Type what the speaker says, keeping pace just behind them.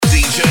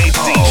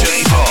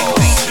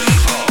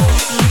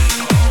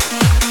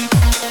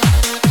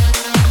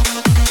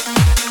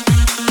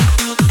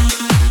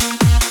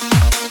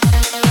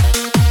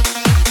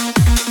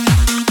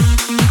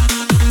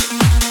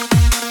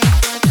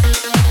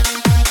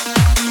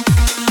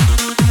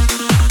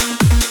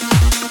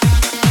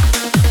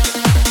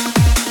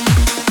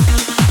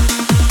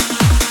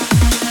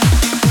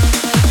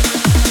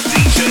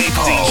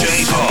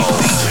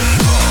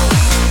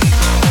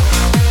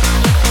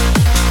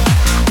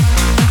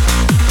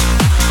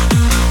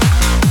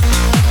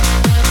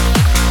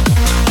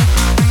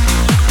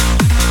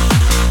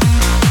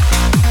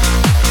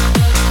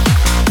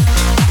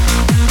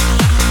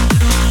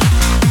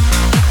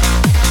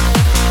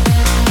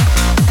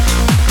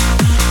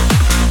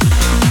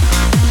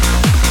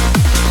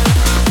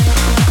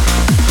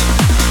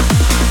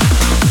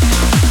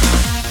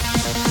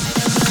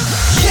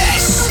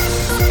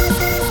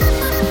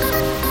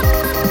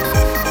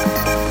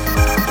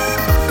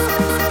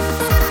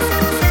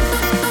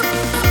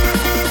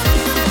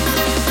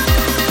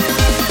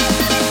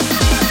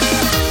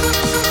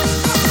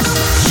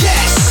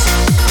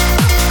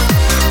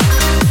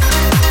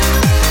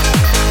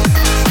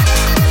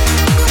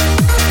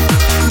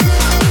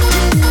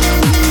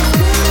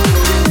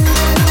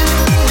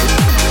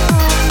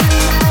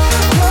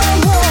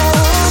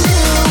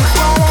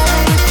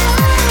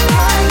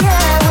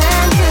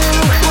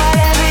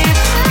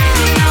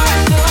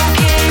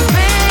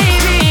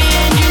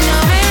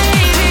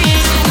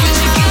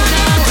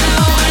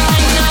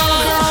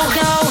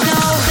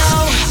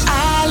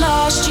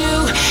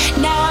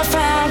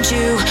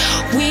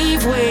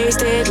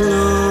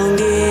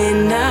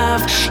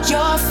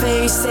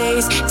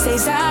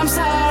says I'm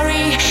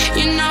sorry.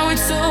 You know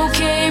it's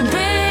okay,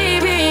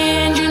 baby,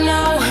 and you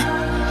know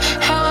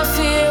how I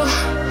feel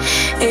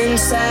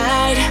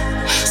inside.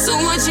 So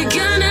what you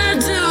gonna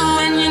do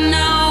when you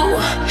know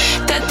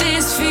that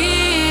this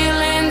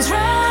feeling's right?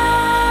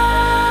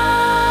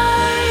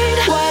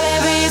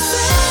 Whatever you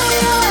say,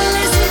 I'll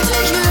listen to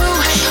you.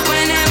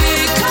 Whenever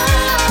you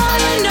call,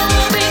 you know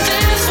I'll be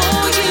there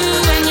for you,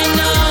 and you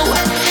know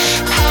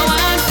how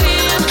I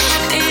feel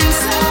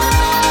inside.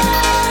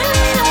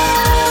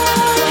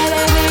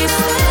 Whatever you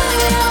say,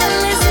 I'll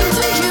listen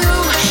to you.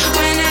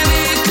 Whenever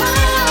you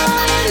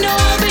call, you know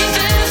I'll be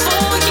there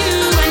for you,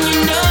 and you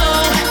know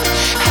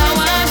how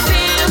I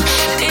feel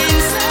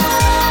inside.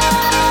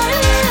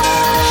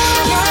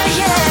 Yeah,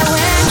 yeah,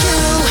 when you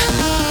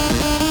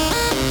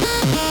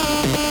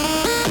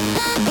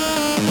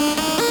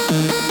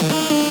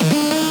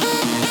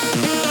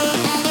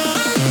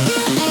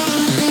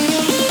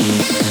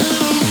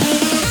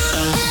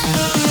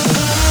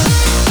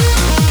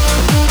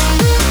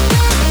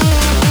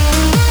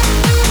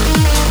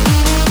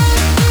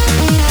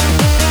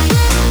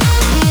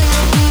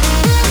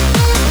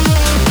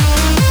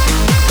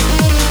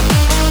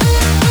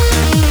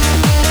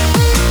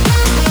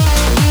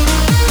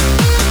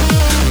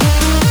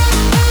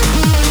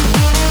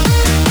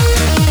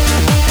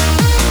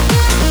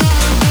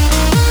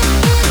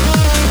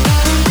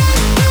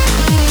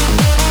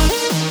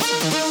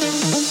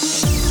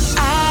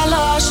I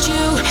lost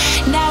you,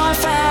 now I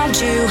found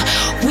you.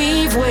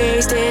 We've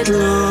wasted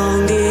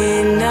long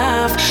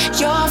enough.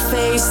 Your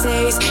face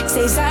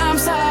says I'm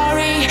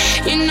sorry.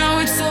 You know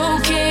it's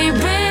okay,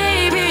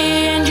 baby,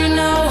 and you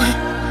know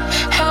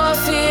how I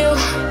feel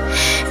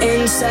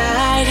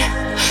inside.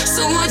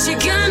 So what you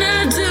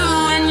gonna do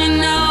when you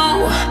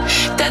know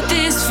that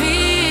this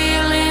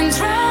feeling's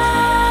right?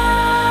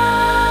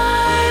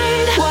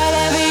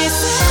 Whatever you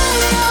say,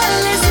 I'll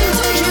listen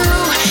to you.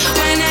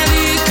 Whenever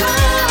you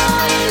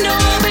call, you know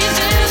I'll be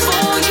there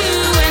for you,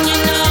 and you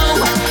know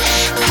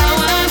how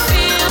I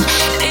feel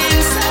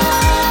inside.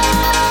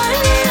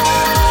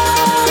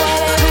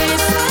 Whatever you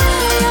say,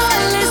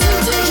 I'll listen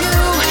to you.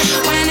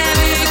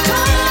 Whenever you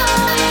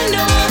call, you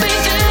know I'll be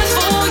there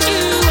for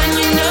you, and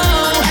you know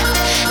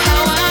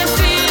how I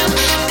feel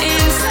inside.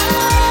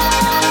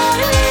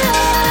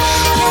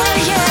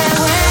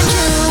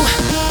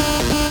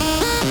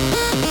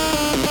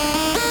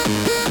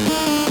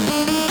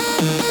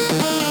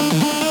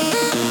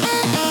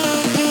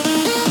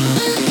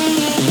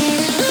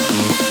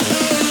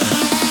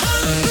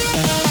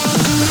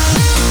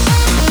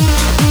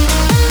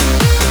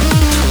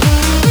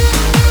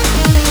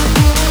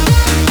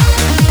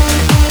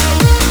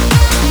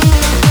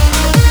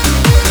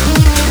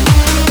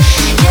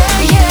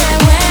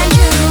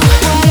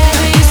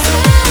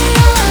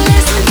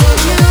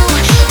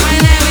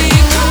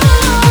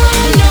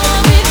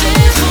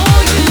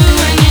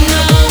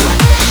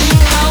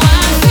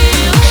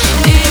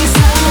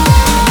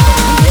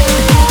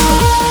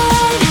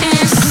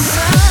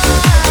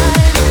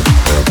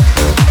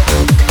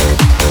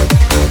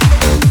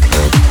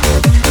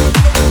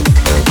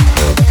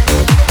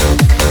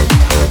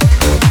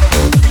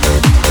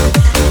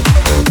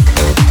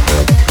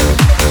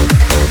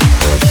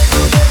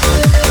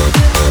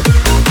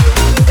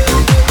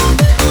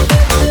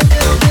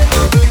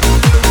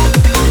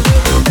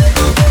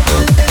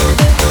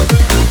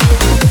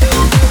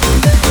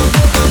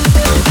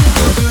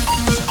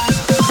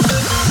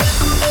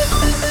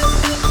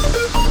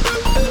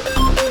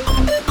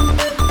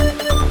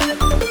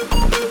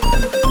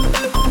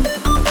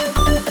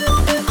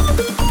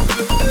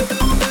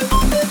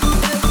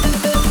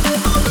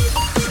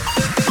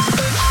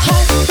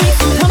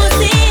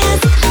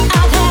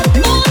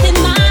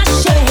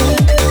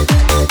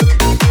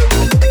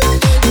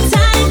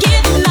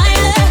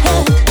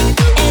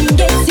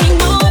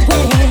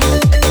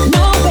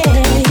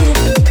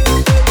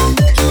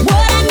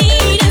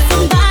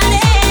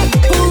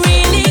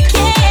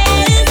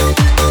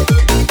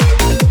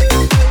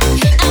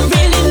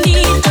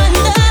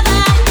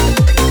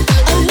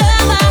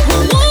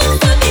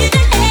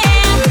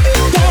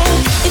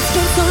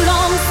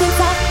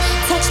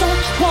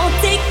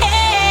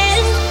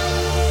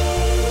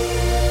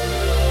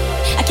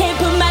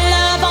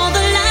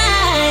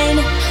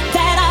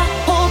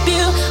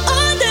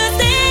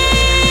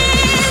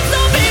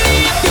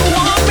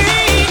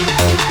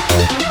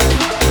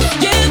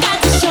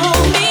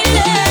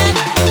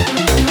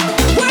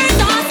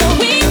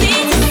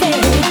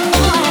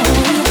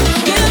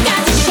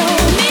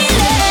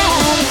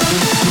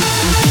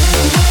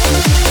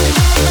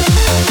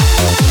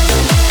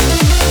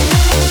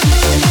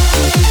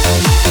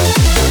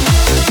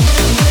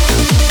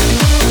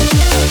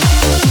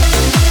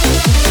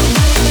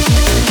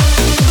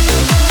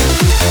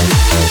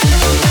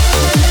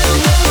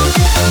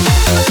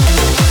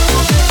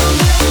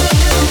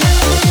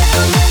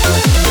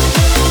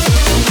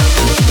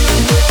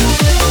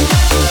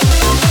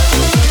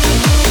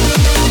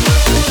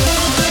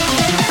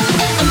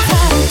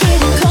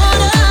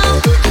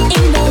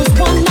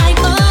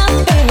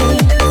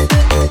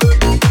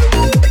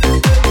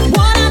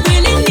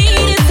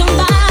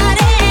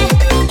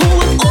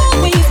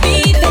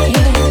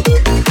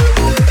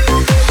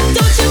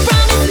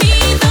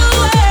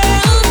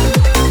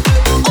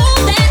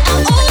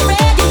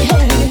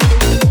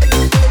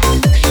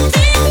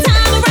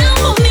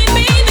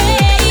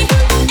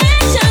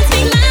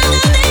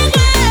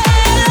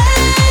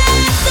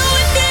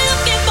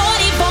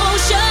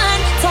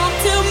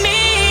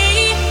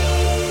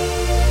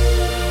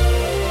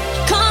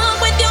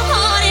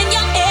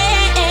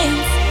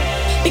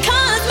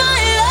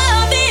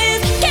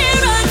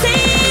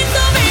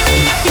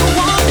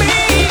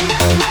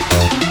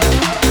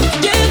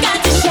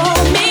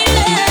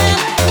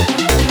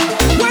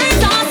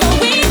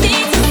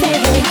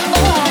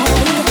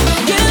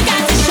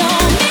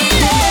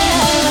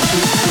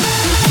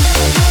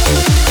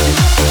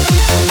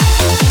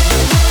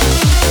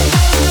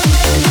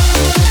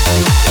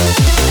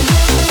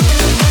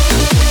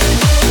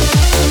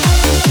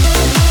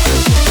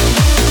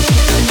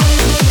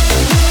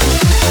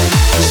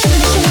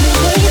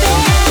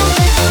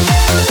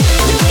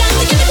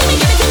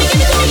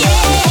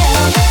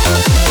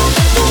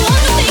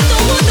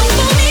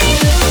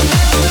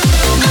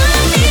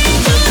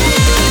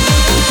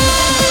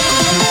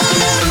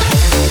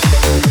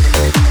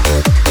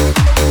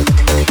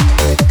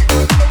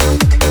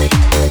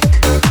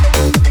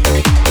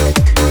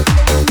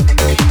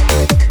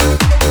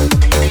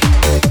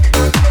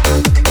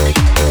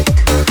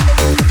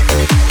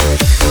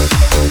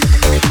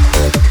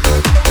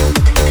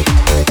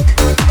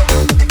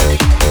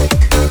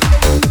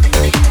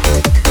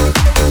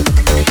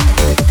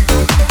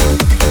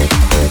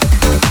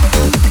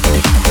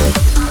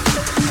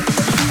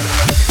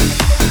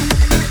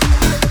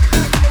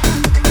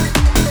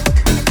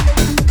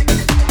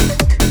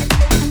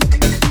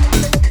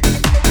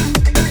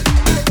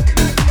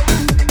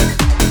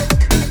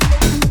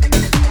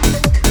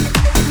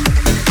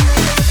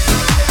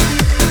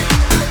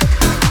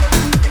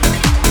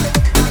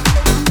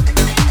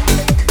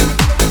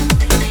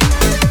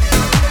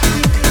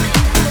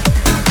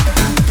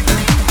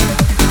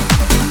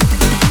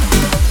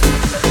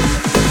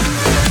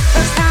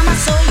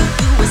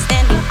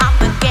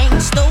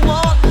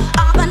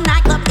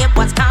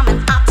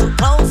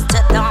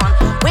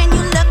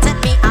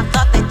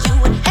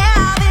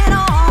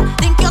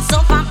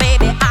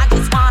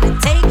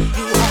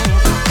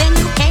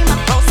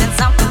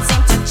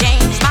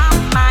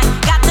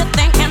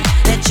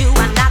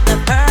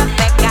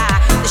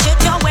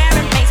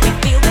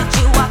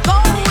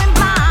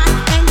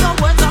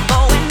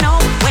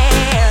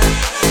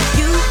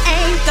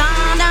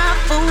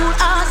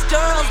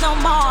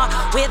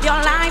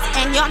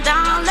 and your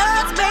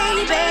dollars,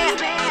 baby.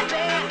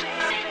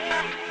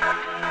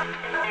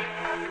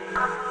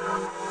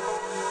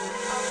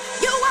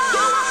 You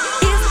are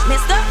is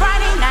Mr.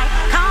 Friday Night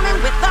coming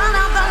with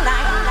another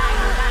light.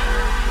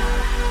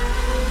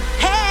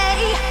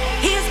 Hey,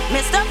 here's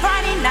Mr.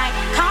 Friday Night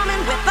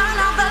coming with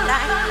another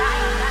light.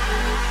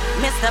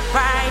 Mr.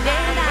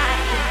 Friday Night.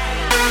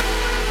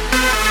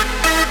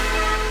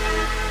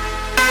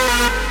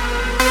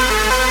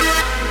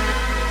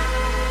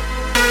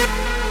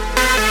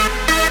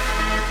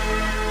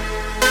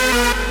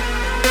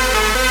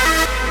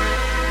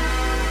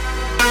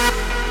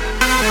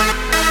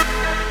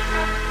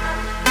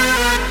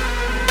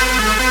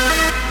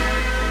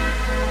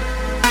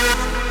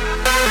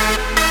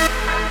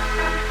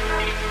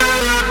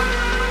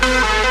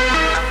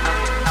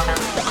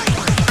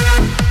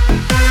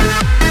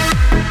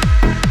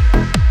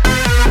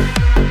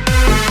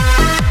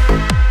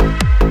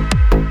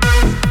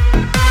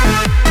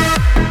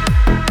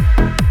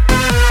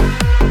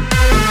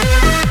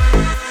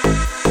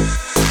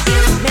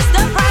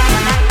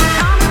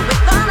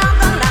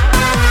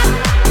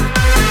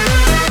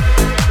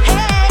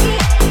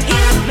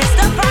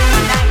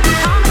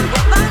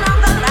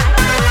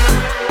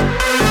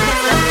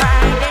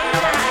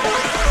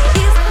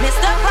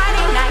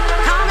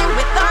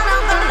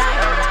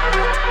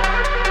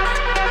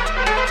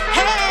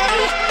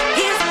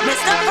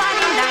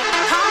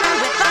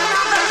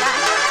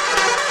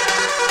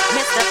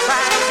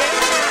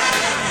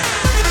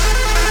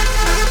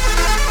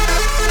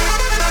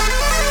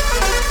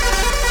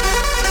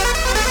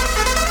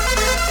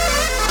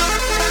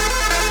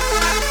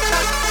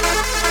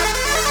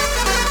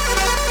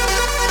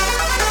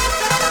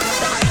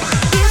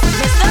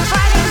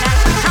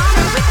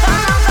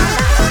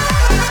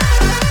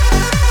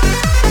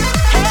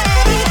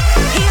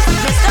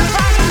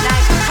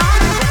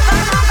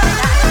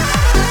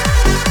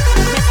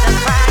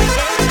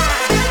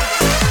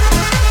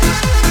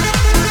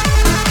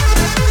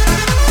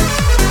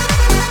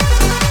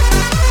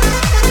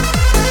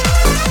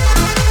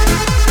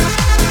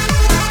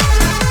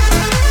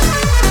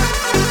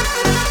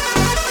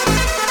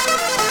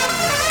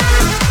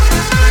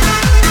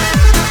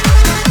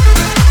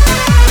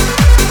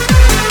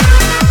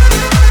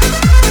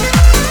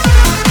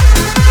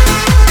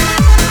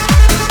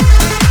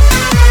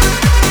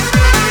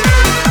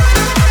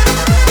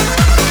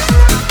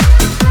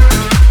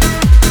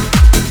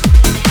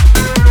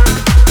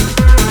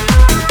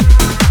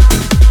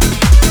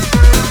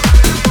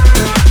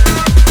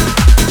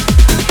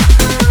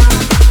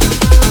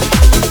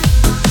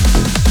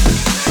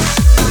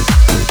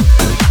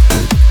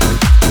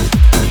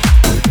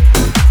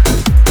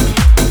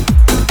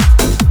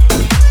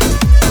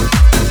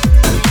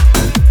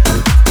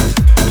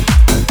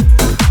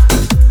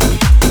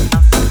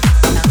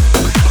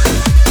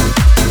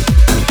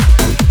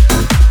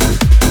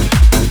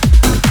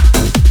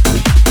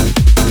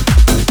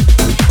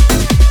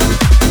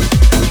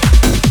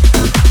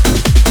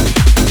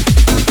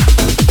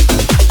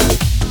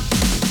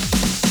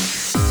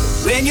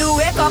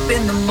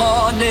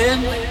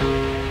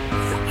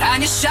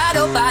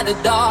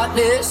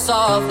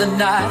 Of the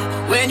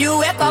night, when you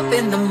wake up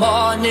in the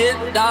morning,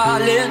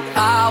 darling,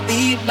 I'll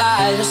be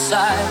by your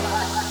side.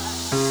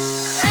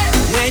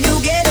 When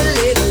you get a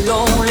little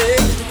lonely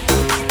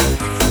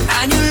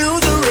and you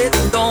lose your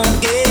rhythm,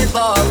 don't give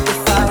up the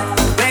fight.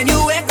 When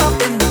you wake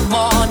up in the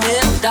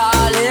morning,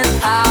 darling,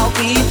 I'll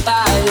be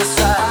by your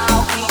side.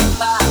 I'll be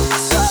by your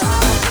side.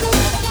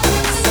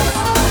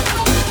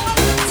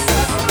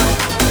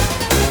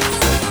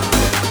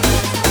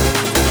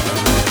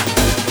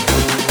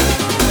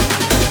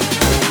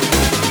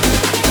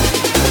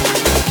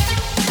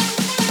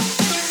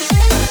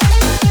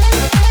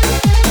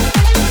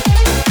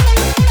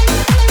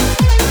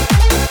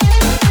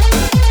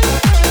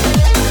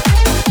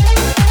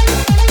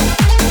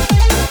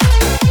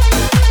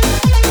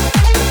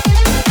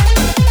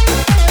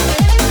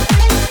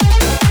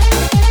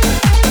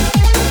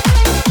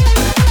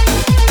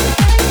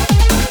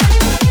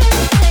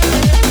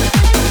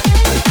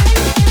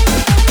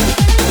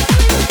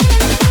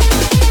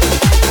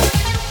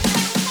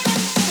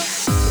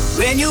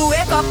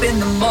 In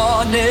the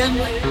morning,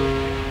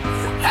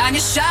 and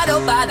you're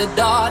shadowed by the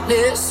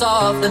darkness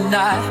of the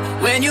night.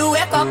 When you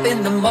wake up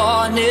in the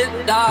morning,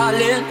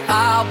 darling,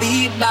 I'll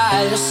be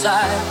by your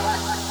side.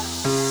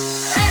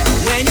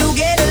 When you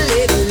get a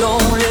little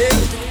lonely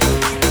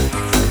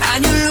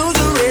and you lose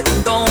your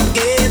rhythm, don't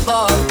give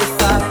up the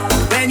fight.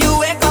 When you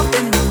wake up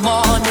in the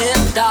morning,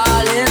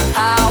 darling,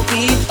 I'll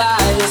be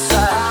by your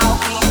side. I'll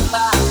be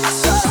by your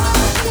side.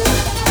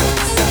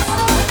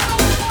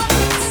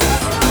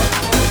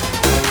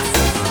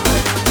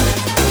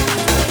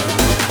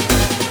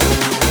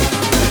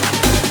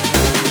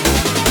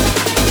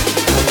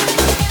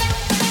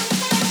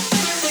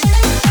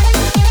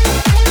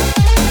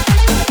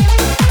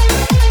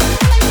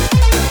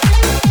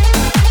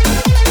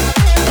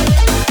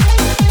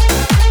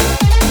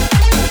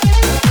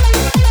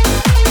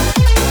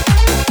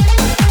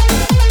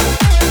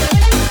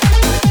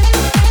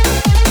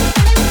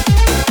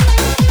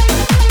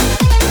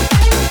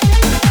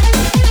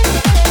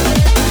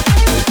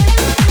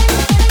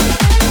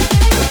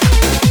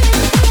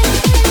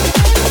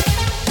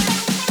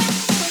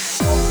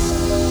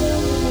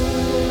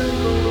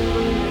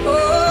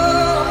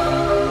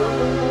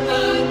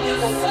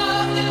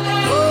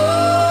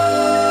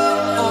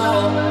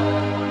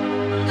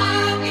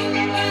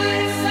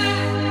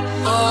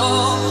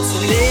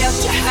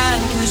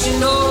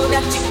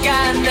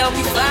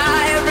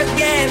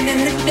 stand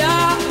in the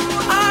dark.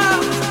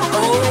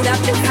 Hold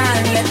out your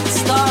hand, let the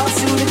stars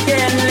shoot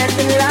again, let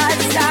the light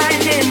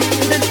shine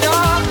into the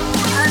dark,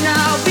 and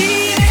I'll be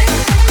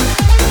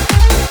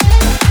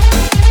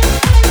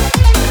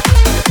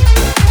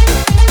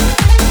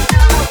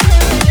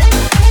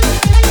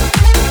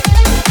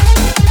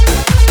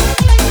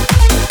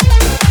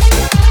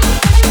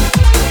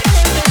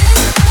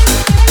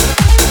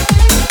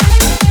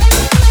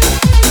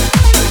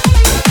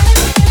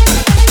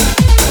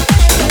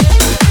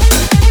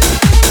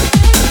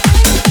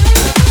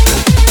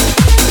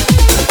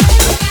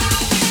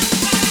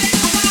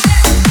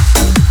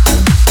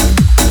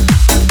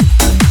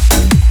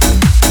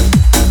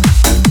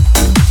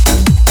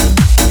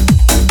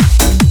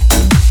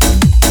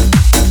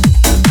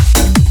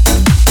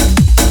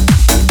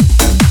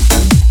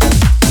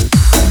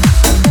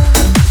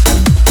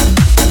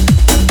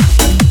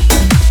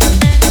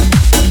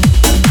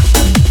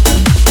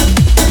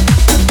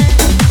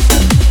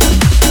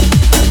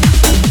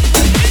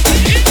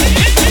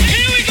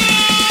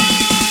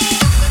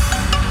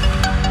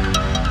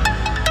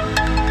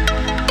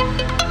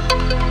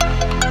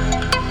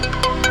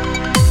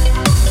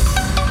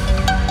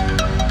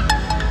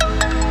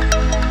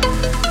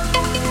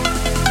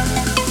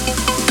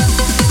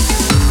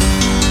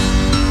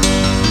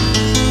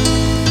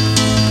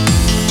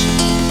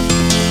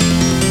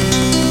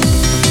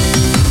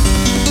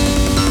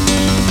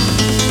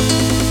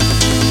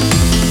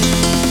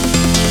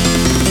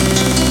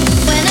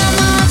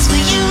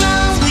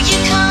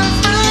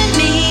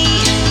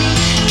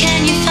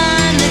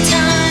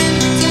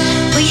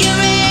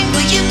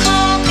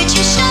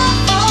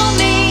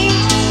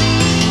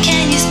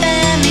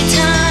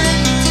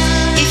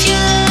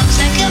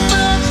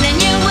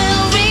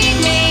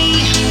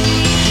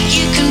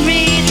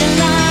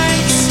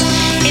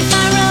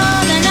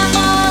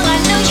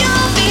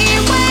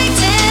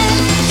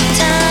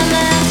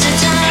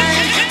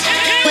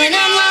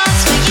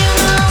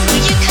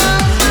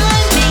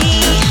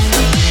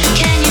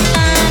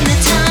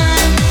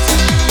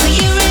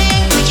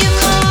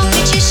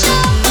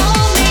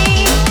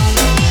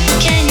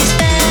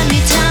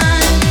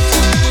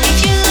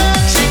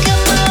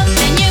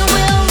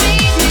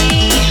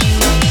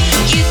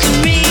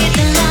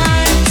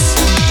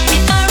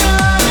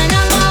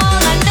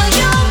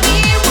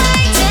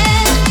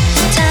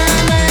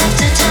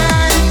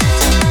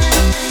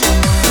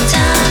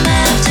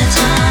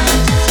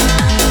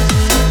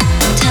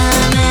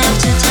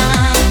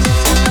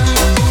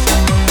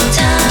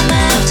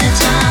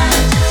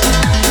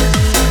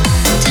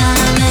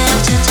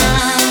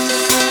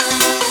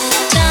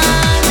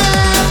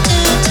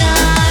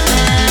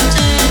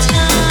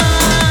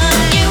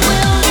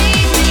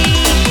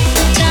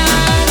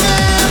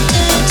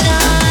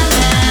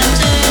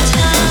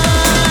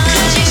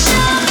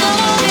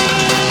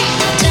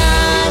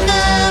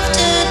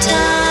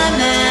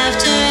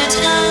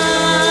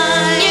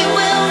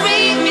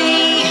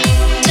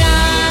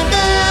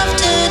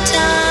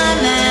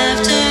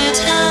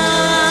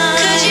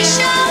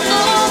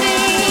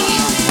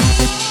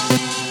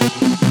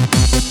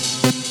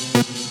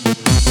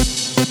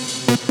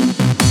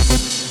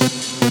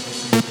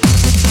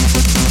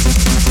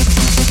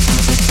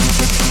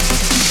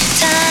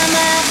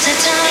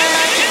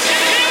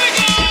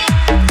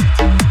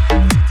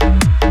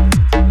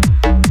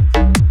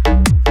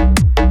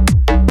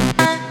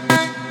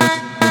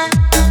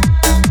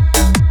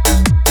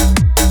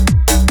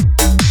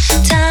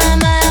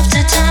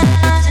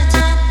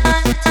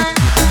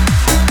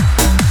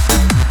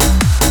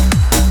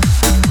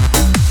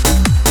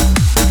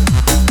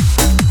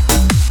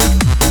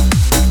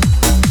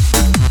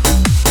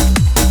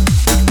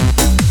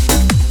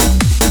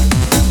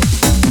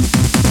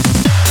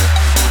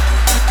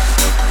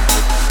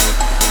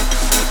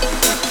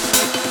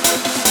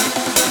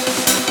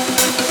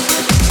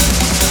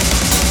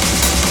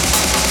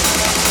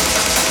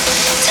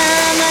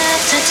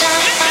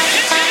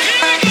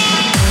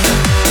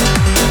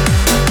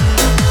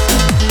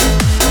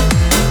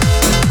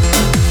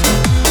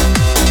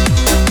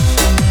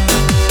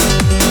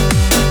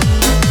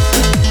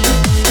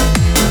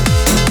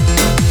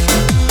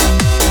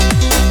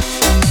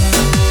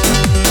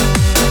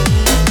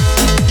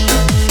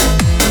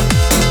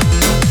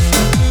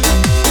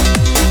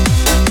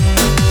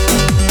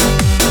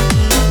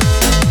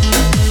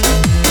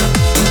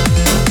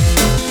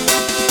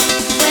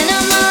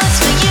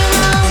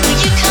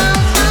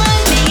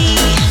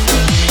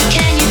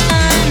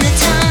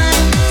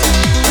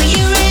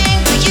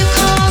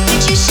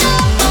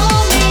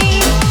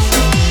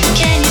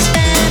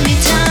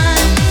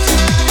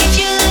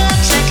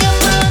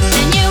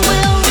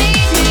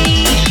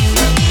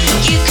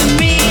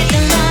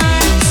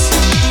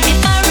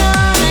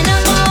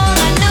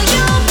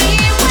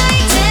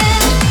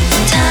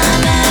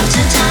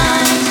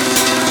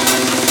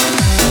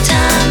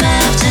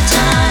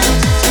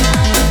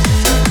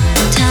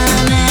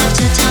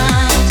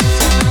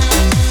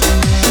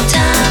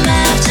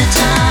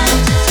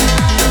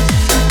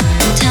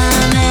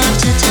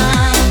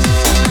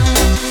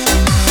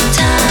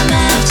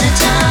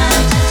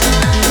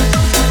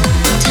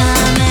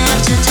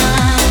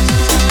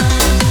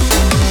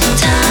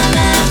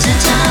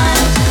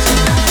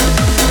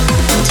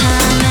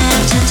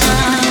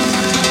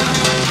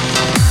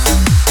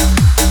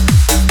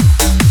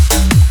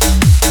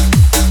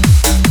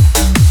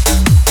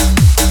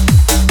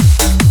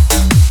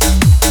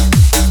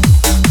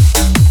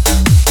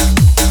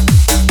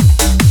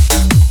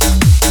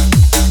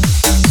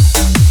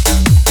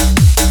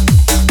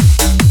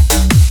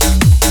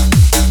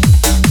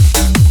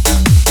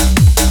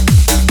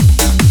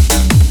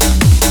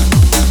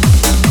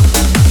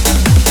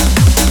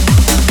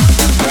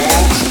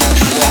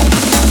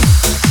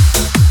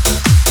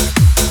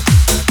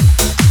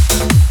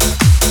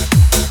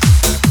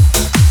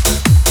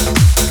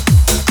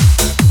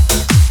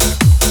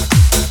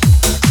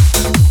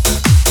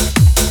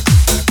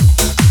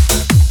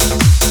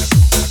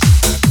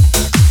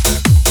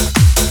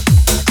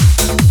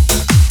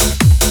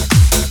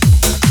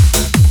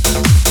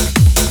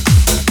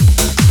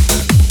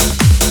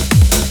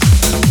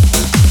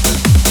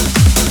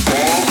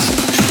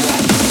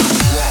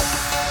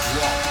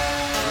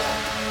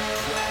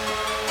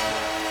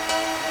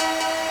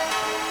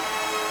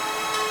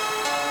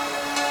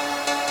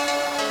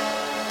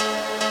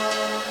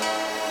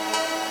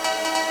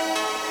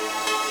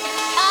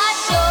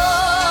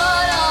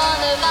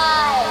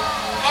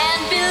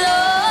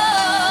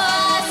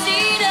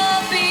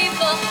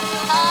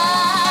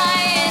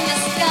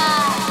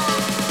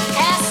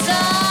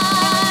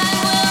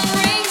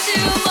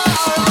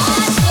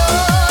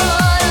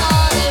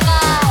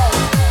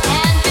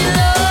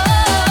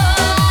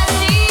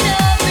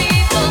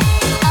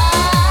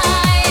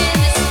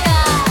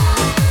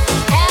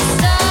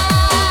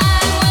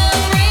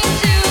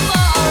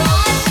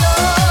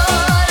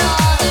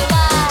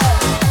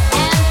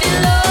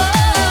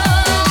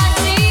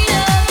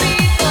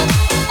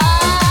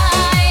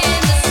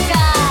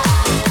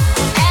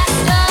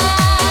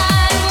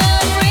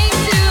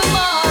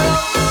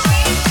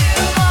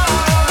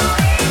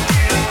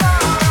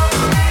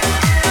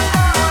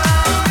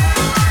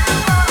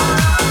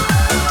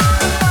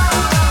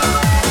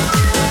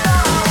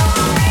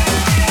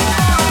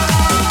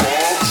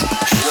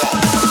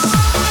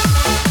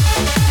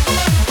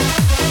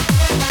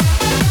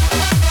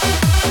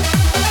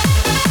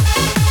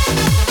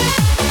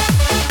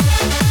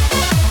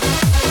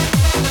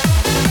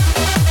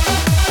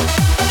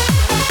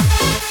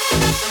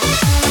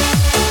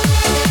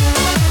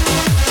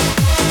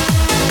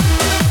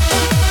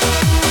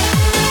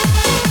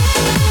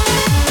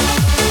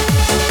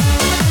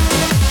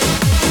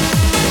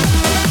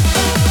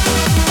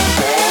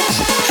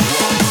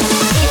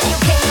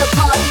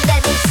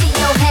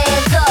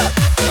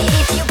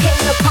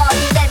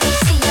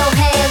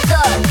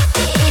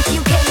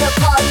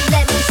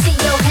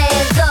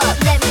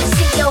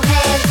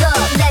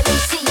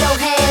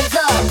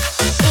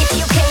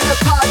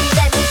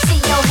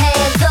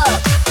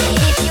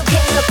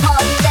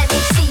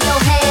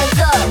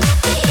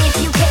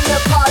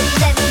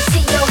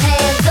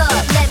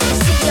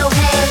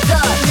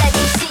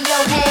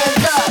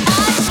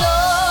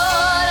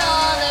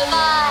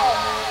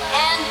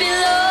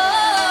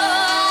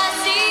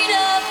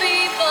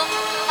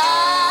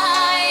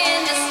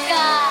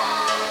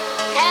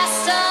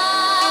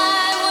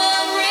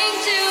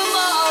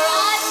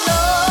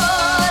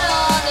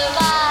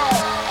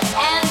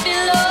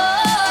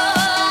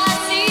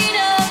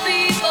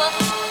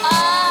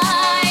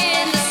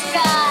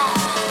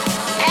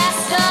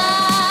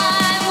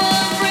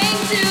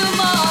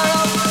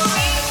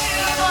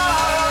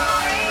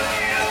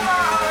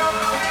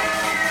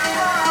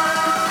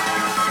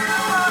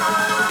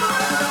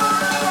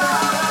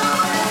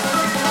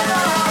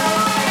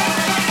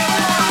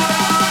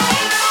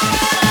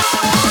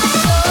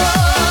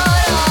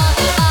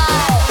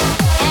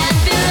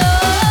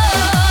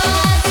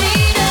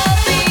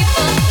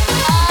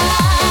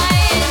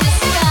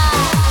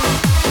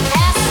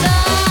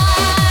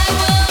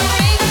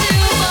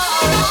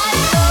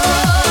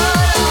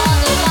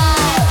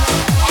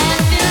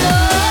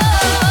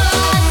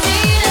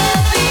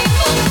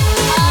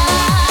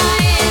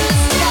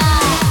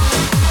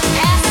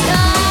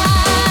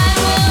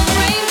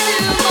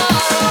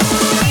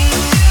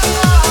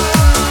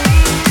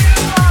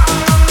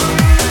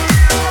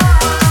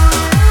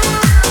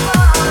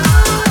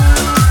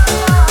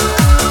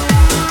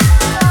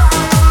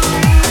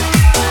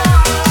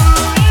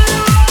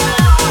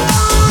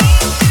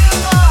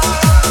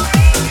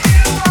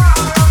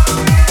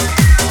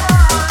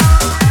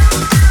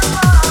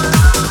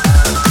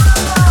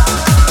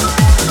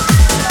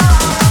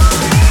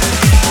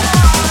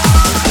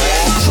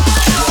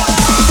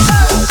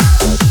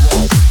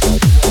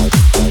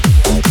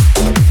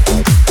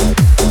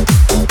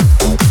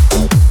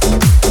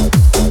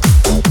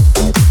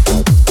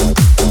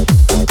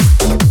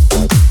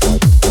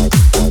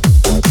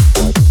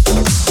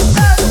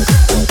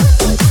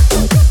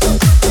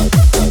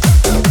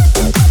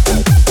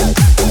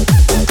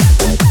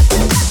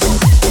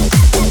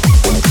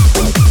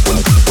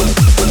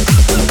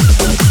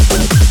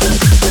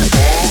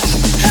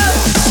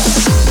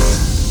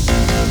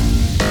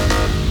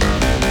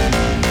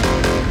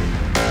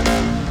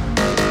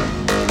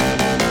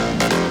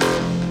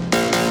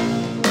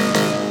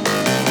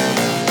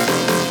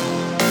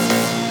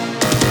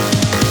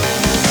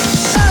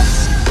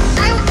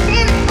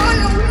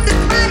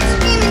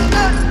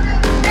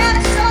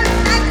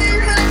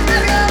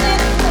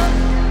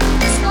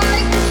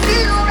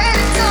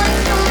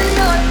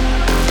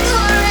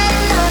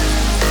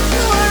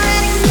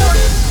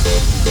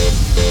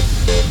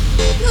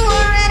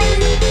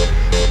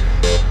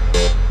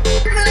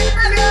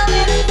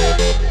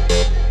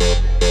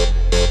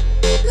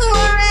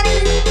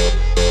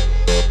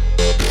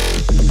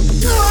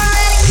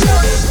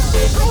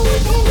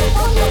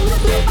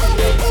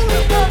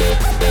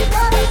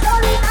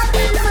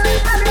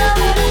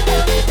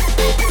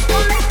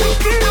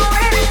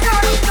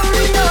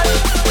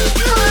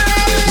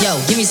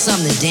give me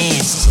something to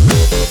dance to.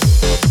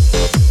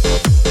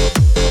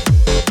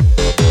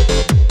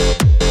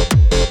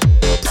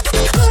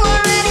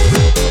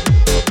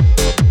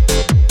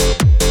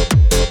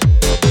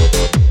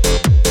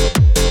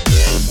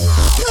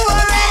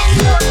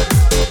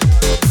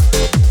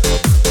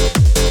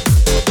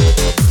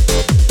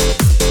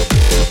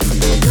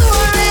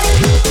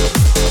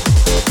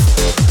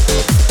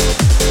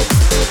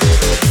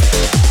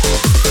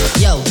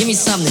 Give me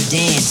something to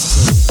dance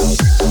to.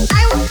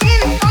 I was in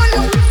it on the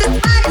roof, the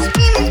body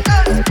screaming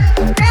ghost.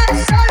 Grab a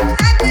soda,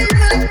 I can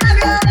look like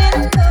Pablo in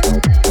a coat.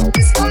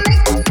 This gon'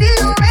 make me feel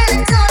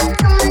already talking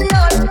from the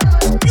north.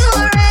 You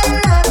already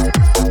know,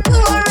 you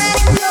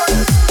already know.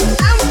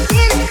 I was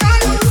in it on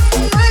the roof, the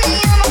money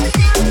on my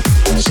feet.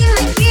 She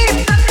might get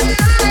it poppin',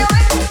 I might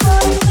wipe it for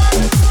her.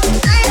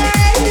 I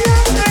already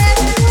know,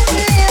 yeah.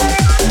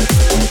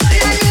 All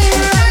I need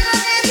is love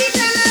every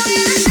time I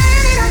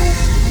turn it on.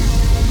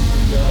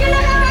 You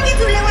know how I get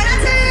to live when I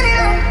turn it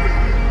on.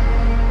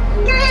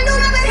 Can't handle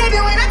my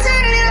behavior when I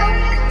turn it on.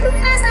 Too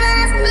fast, I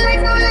ask for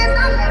life, no life,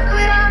 I'm back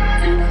with her.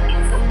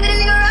 Something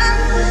you're wrong,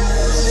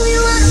 who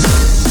you wanna be?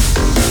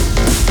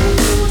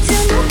 Won't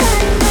tell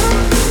nobody, no.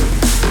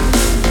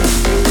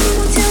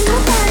 Won't tell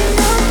nobody,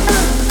 no.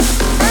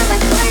 I'm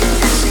like, wait,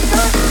 actually,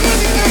 no,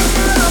 baby, yeah,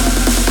 no.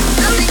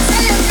 I'm like,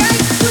 tell your girl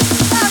you put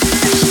the body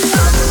that she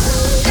wants.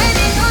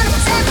 Baby, gonna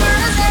take her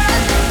as they're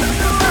right there from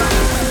the wall.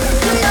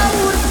 You know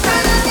who to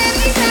turn up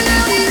every time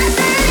I when I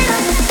turn it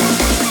on.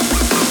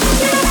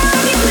 You know how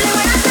I get to live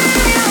when I turn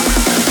it on.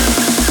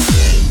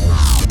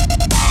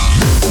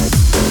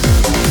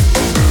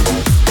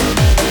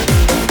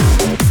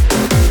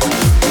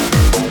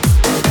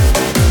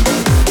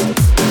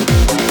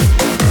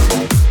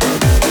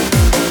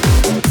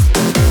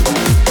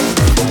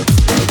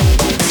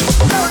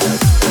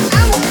 I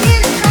won't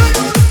get it on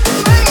the roof, the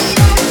money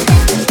on my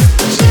feet.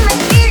 She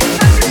might get it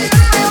poppin',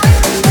 I might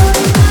wipe it for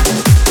her.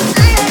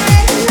 I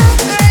already know,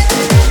 already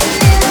know. All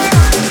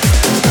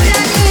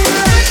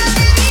I need is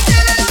love every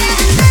time I when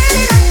I turn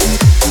it on.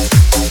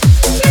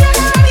 You know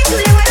how I get to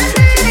live when I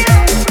turn it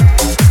on.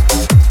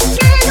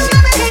 Can't handle my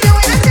behavior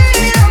when I turn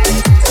it on.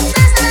 Too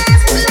fast, I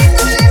ask for life,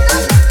 no life,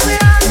 I'm back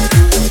with her.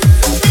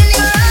 Something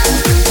you're wrong,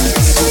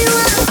 who you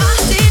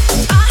wanna be?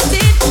 I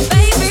did,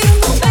 baby,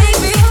 oh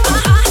baby,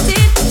 I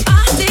did,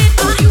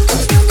 you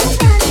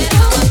can get it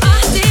on.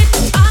 I did,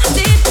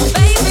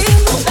 baby,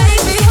 oh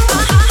baby, I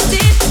did, you can get it on. I did, oh baby, oh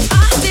baby,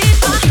 I did,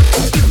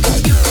 you can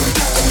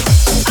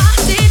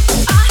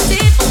get it on. I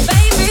did, oh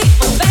baby,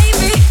 oh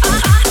baby,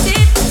 I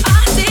did, you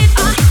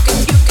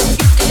can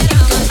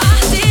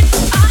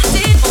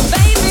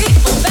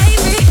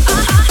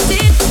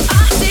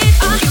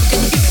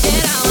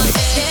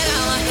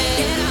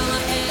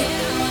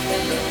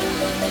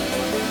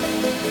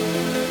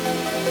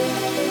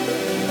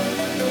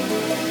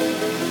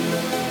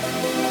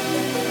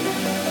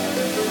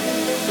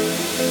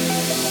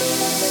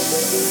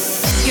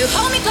You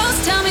hold me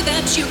close, tell me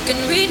that you can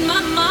read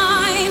my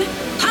mind.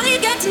 How do you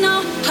get to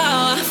know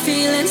how I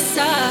feel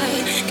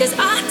inside? 'Cause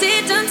I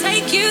didn't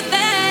take you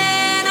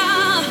there,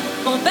 no.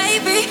 Oh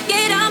baby,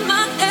 get out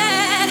my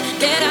head,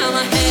 get out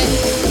my head,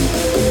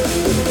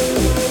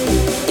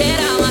 get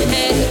out my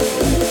head,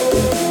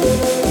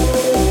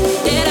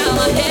 get out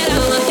my head,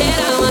 out my head,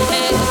 out my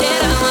head,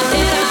 get out my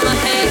head, out my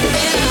head,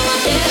 get out my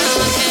head, out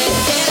my head,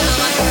 get out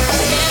my head,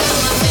 get out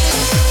my head.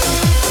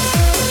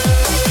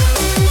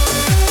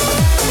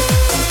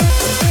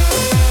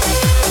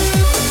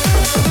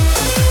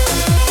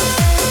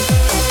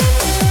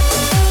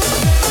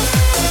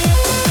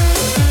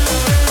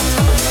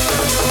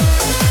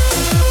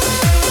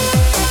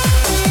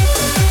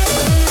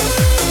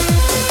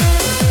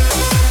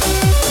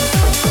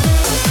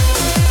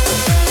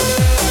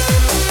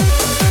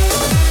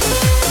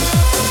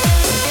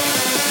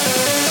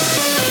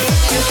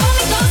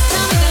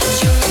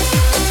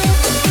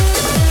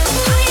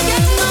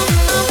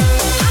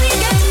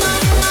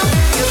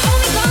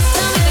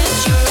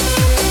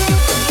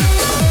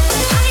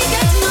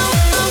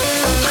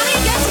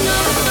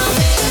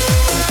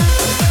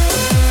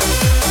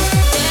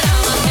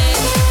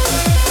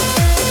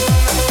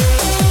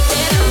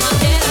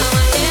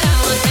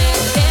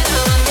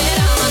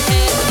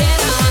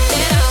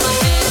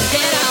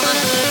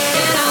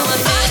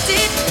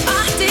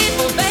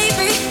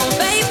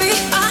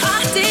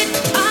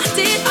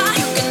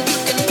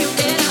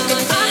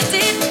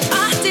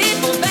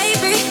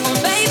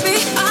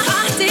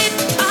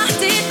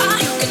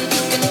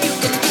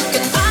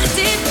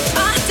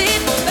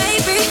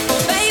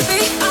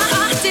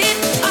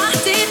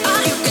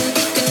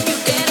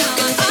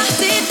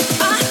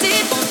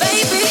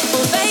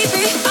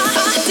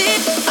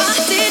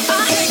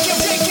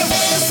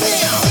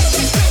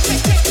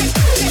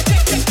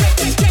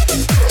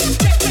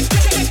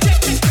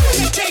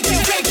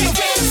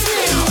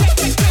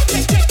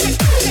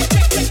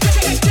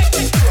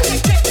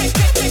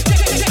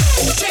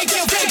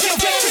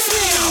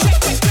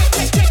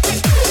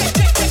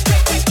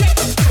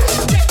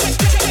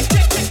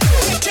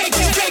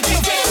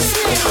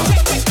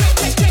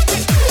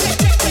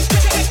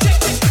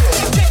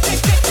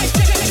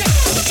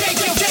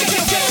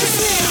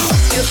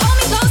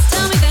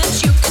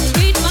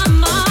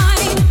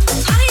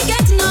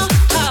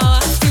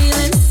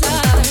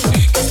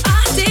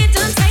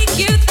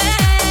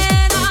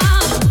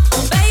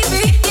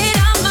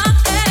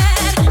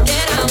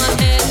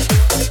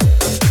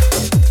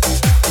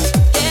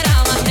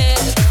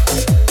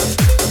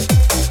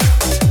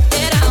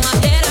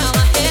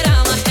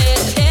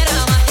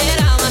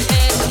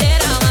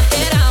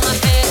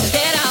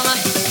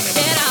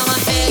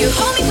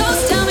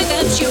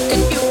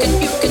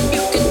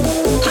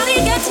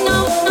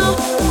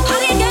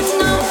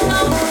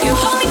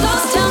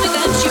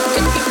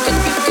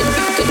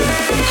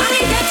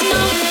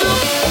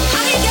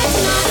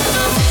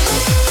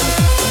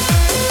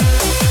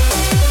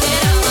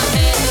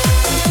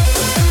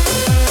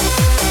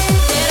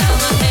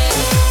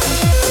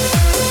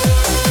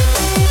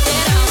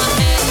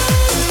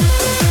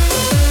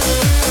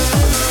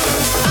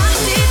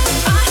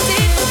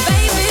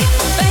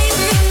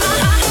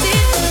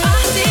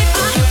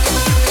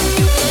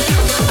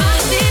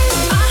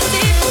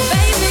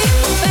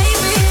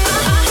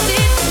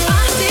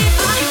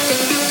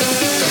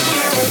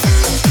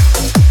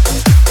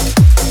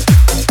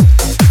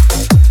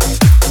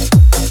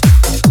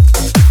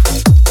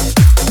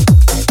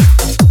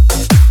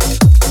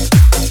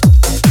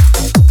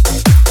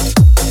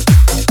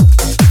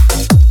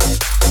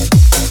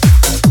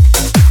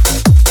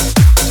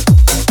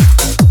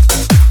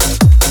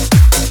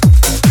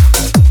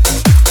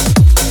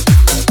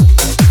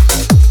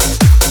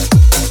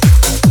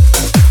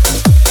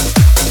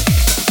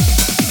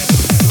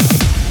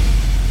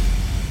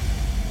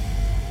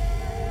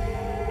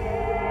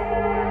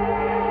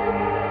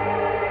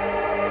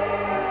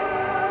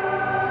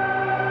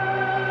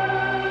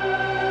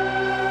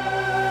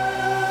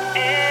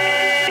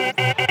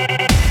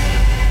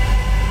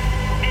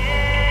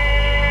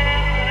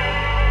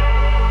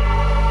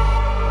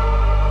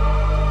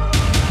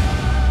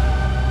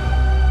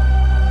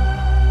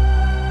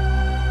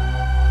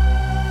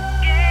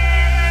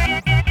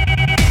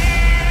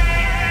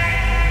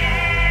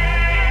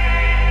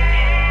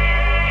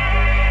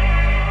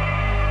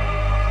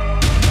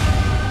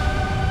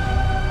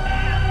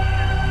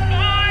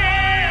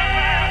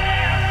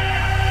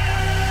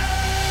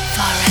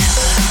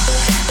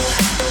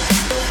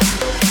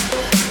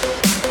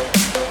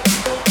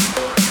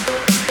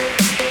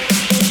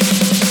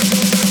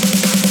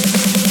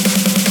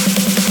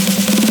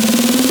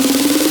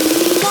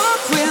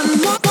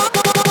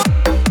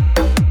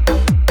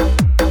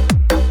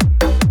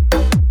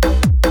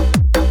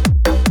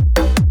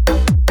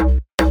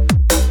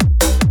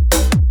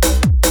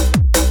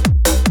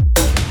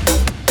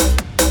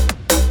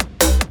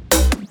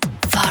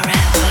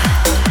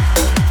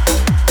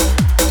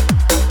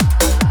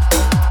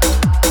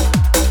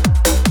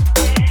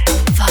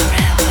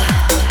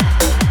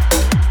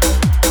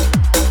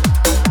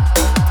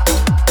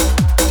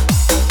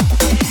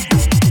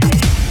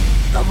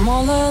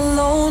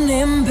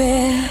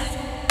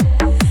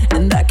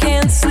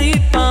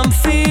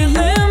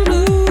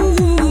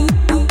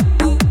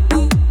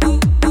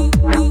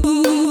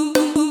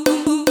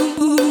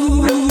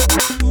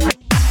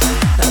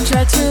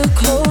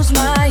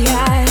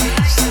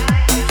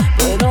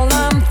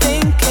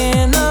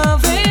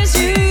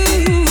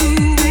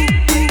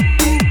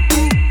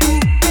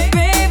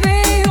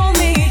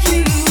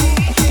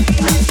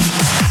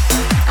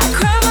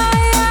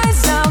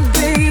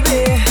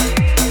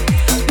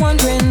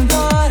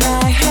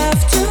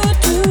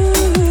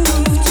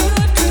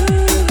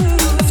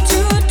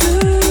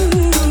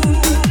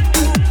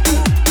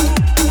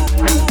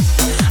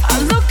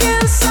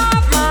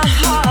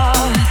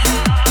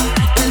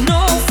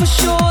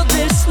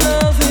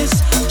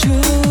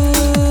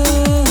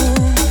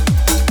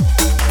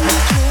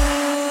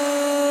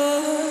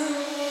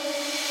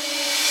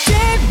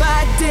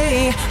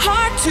 day,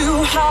 heart to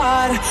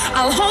heart.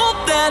 I'll hope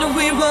that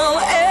we will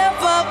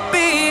ever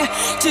be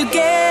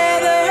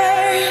together.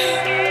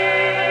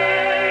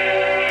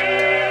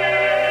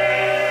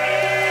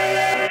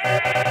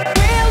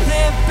 Will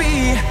it be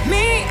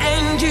me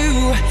and you?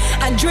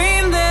 I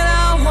dream that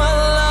our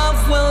love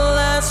will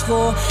last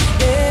forever.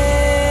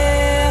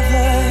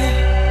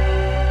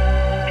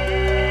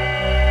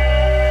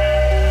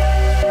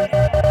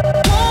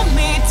 Hold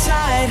me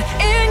tight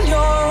in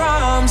your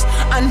arms.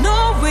 I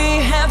know we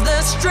have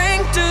the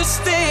strength to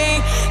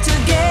stay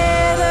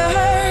together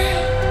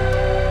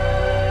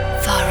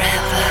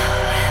forever.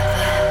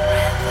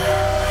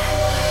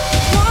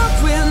 Walk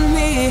with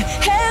me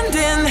hand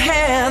in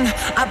hand.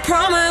 I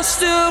promise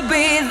to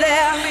be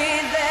there.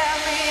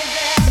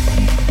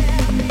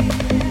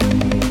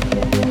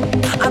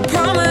 I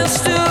promise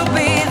to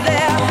be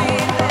there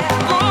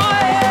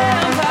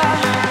forever,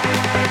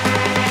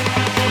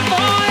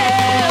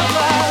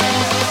 forever.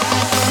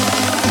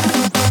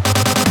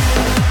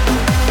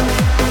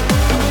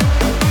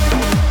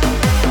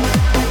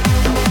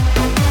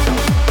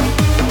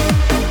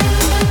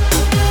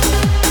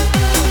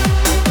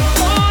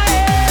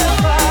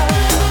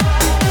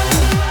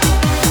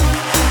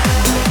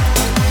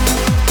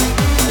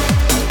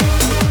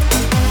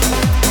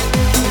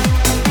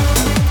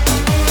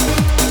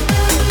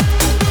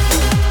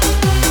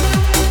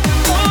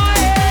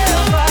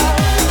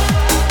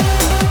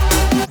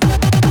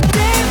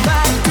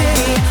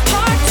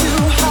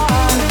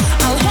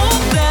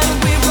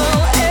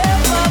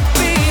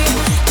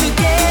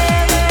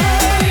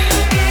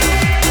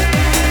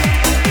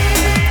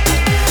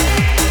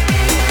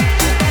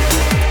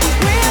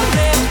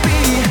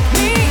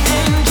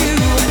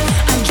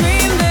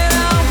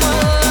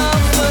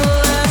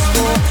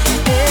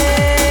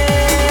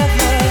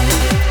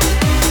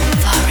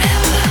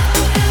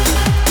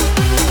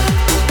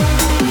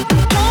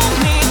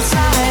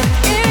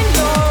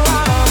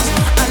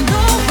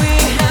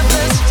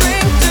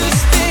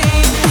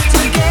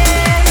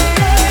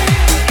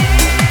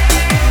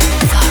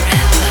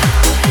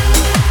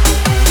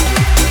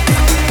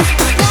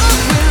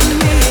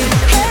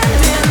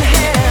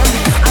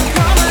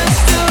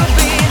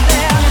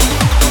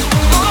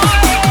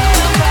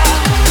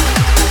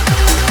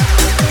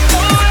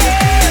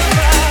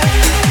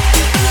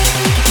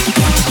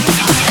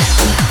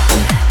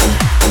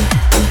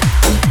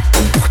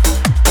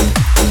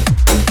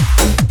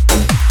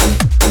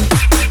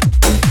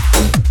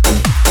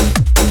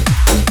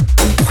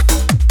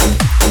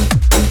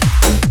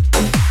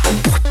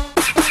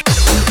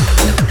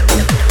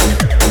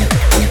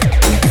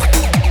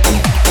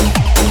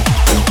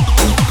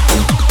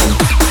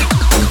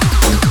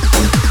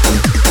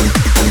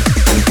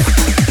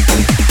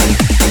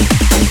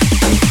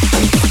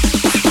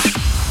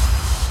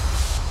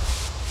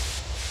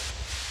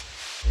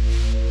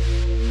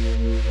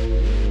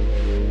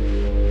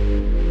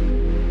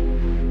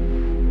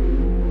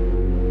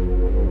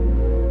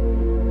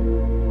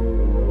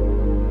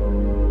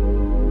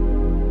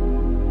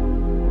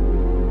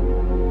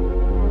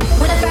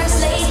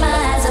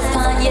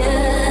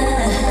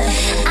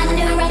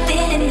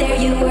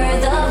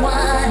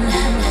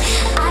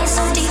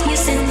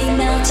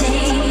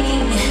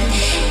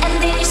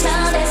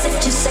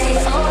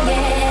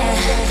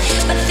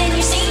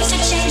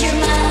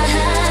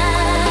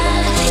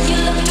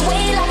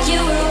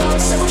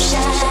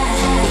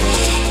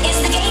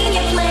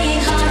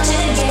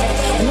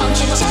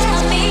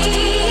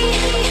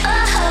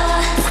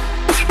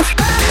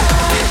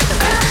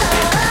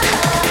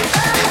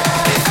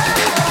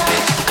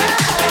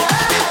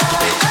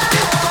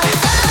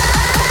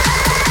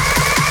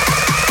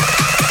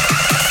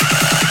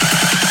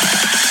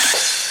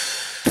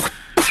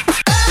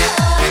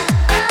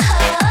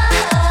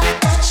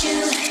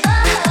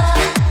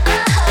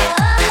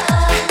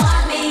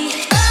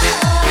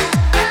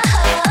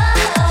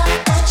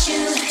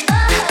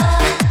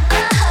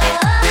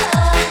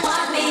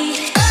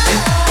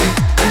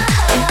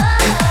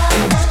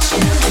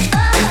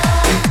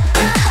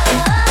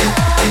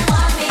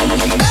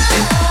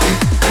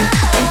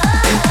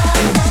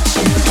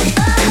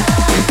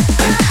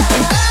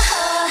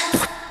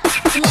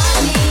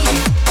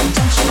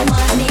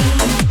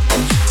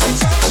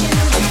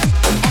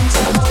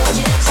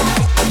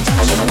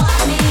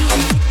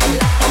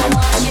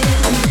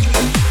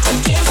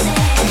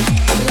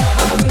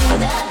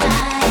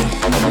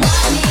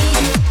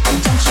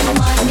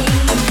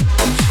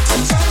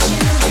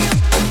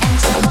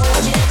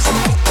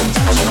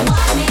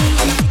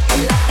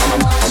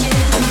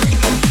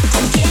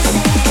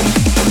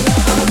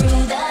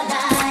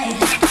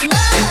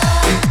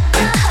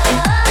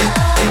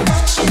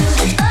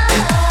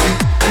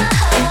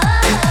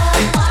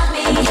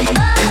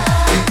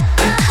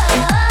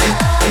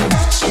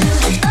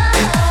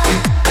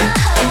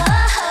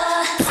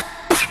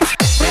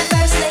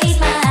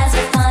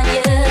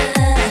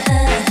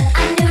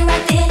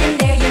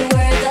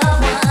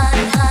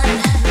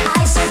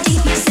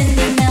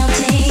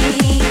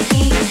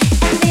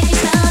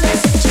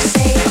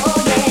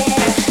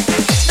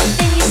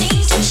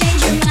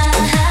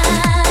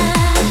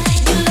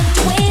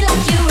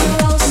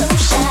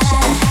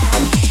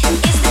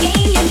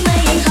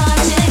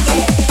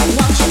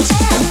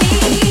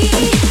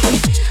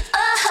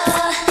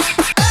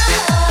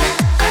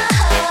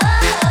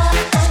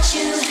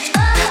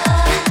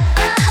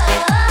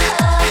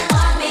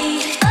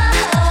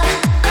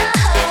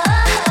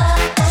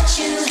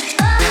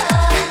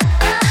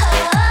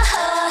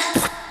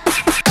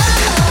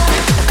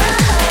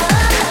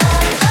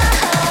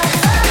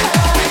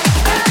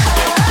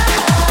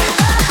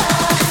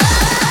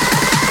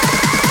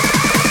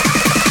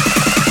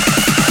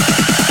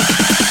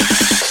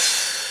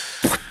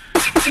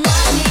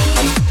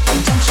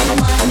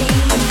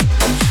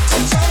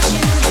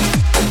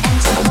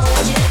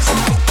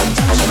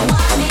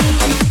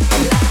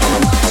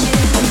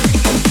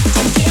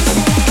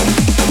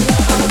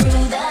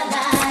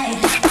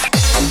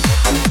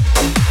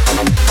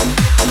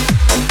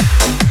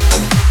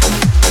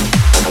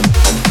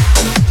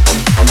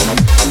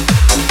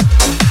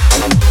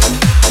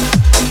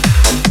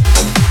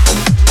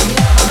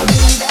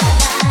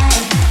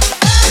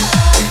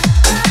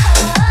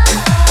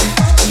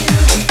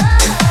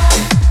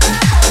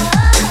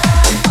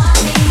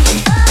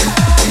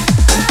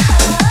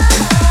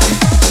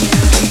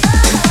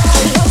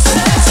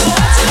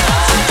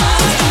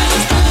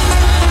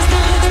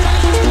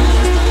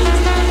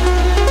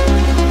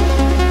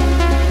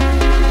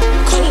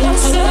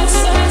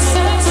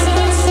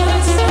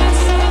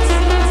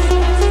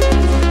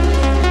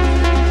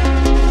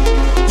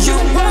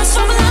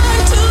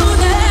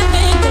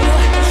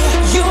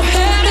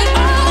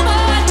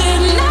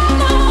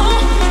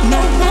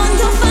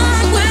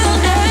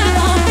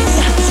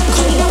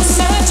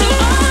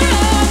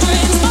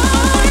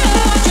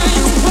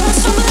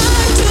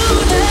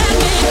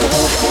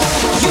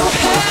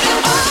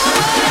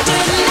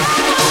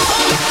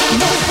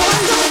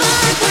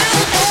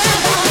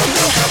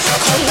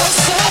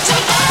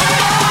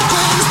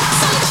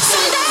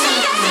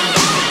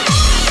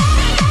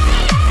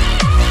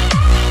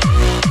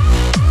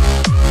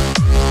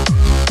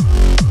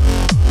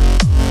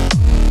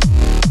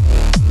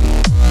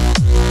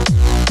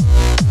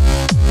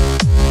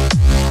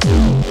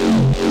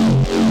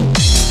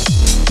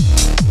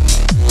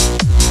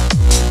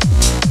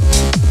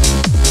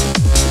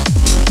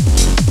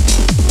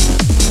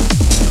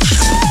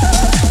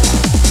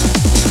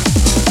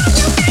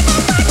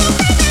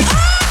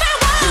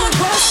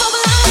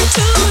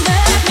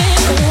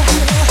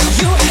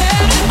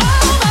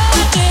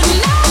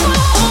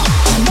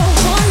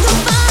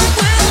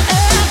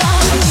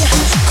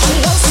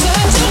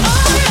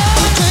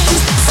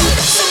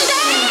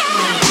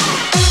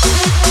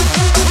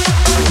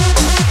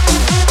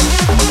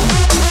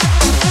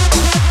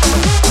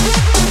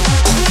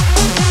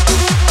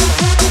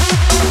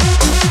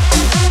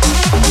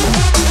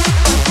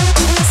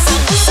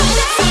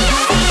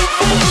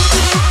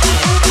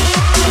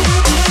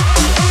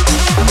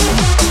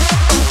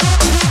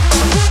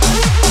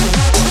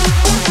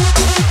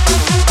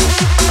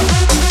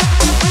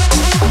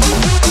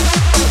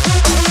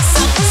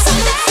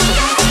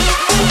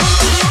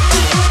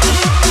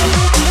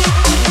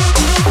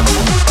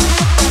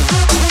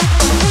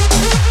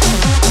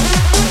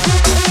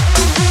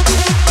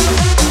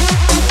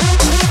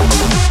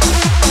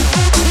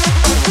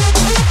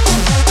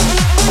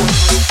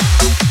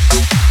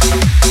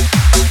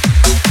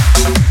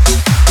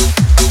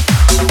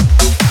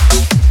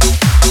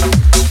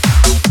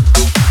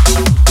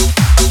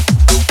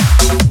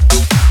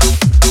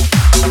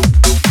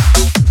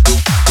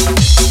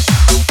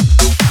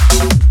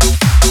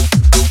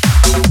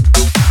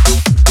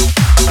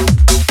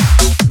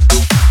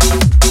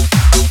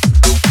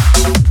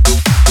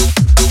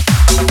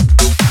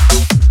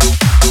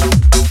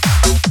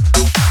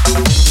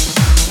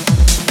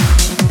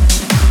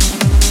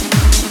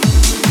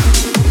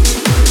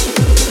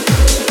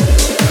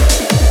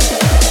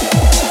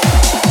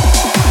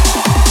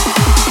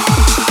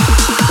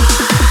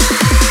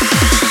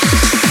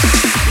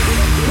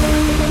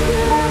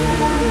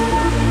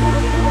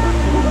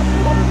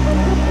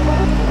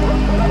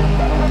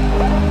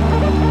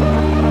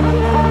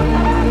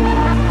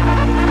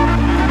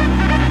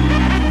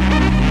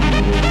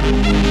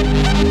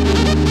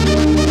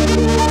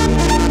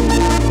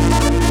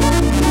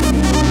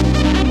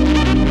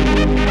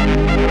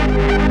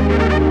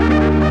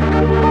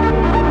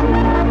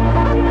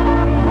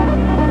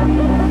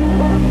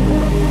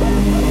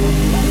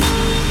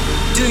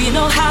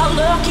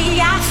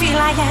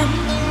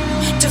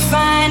 to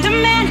find a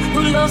man who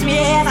loves me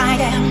as I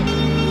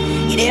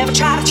am. You never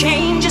try to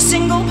change a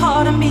single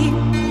part of me.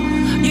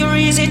 You're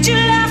easy to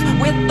love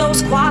with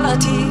those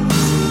qualities.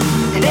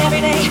 And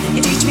every day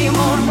you teach me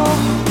more and more.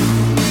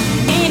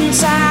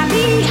 Inside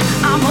me,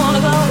 I'm all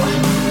aglow.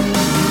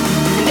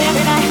 And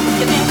every night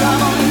you think of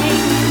only me.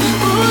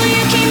 Ooh,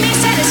 you keep me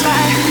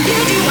satisfied.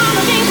 You do all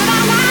the things that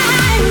I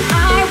like.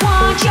 I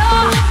want you,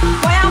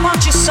 boy, I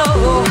want you so.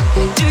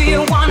 Do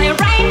you want it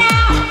right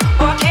now,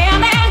 or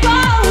can that go?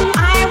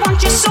 I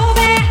want you so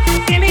bad.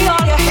 Give me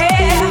all your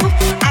hair.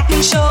 I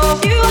can show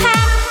you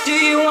how. Do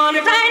you want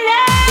it right now?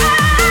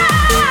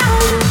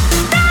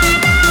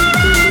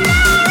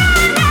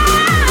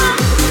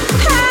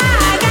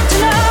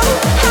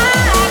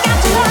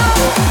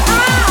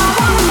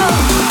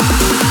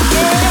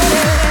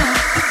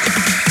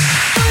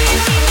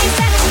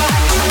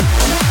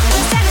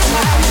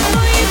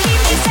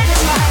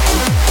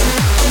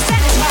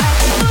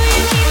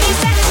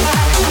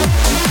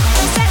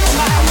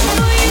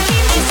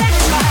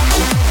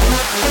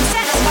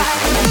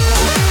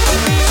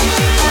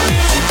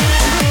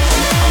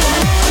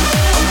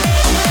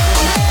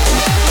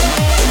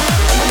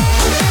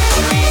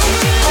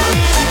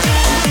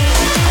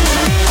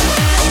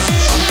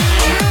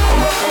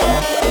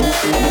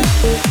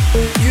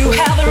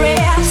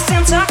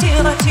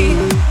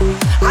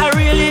 I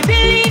really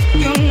believe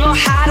you know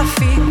how to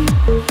feel.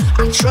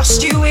 I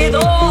trust you with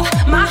all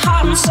my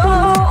heart and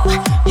soul.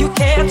 You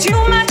care too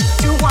much,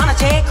 you wanna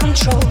take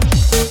control.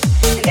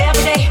 And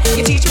every day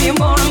you teach me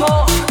more and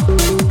more.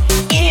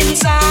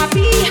 Inside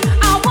me,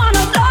 I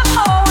wanna love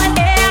more. And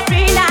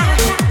every night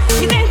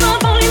you think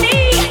of only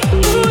me.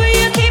 Ooh,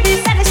 you keep me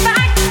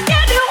satisfied. You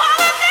do all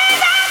the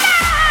things I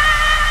like.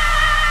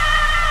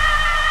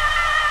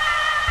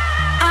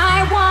 I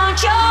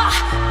want you,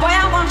 boy,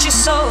 I want you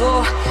so.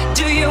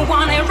 Do you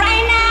want it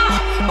right now,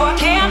 or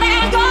can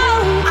that go?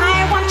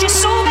 I want you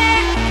so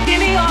bad. Give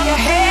me all your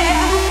hair.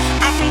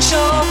 I can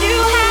show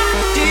you how.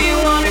 Do you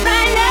want it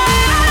right now?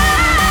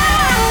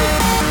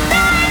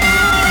 Right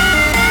now,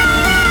 right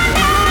now, right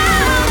now.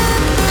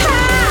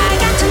 I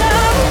got to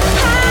know.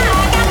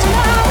 I got to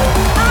know.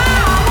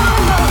 I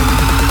wanna know.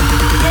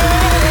 Yeah.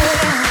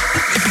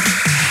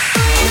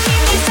 Will you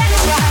keep me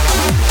satisfied?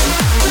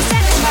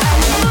 Satisfied.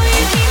 Will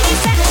you keep me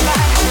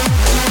satisfied?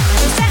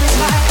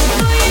 Satisfied.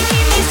 Will you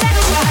keep me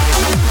satisfied?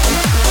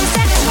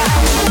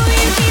 Satisfied. Will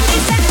you keep me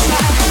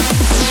satisfied?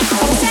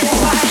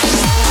 Satisfied.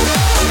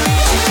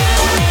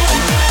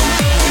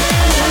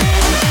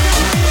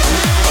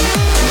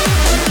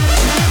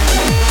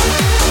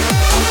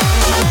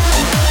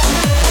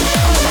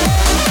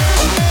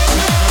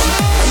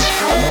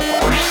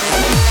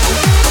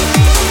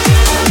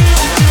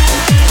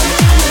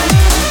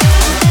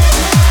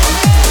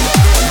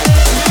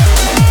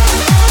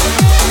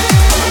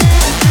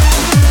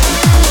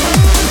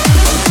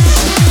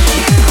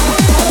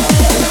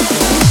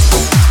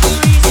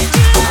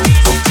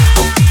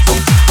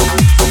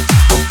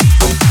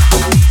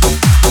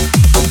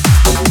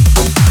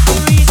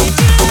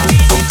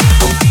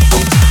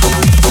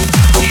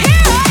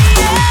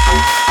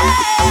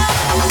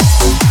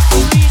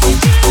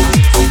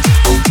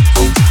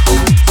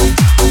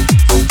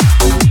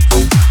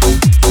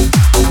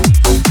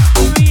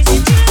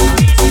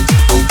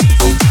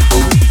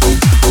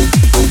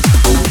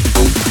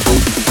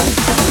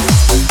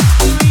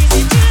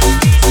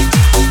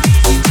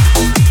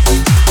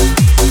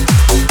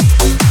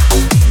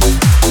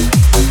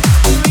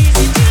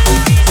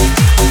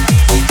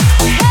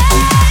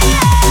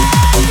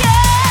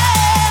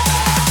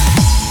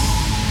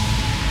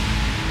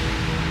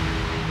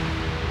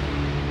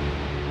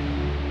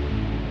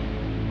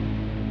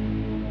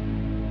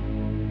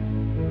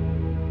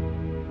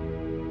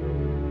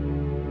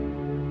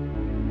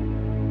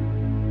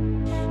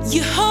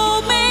 You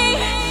hold me,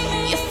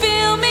 you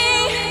feel me.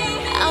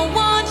 I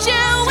want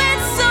you,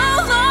 it's so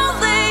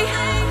lonely.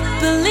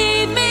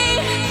 Believe me,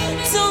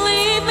 don't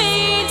leave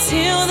me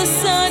till the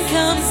sun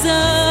comes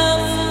up.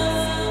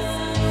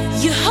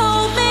 You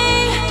hold me,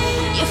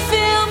 you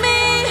feel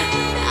me.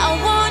 I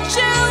want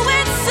you,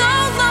 it's so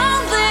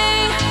lonely.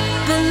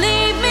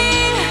 Believe me,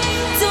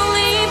 don't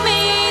leave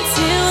me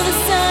till the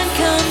sun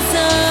comes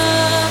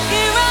up.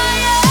 Here I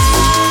am.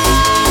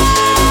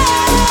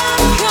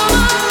 Come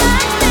on,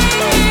 let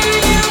me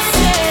hear you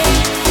say.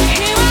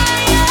 Here I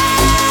am.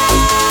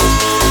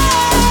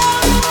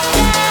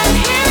 And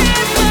here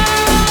is what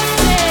I'll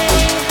say.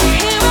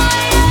 Here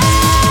I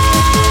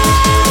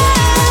am.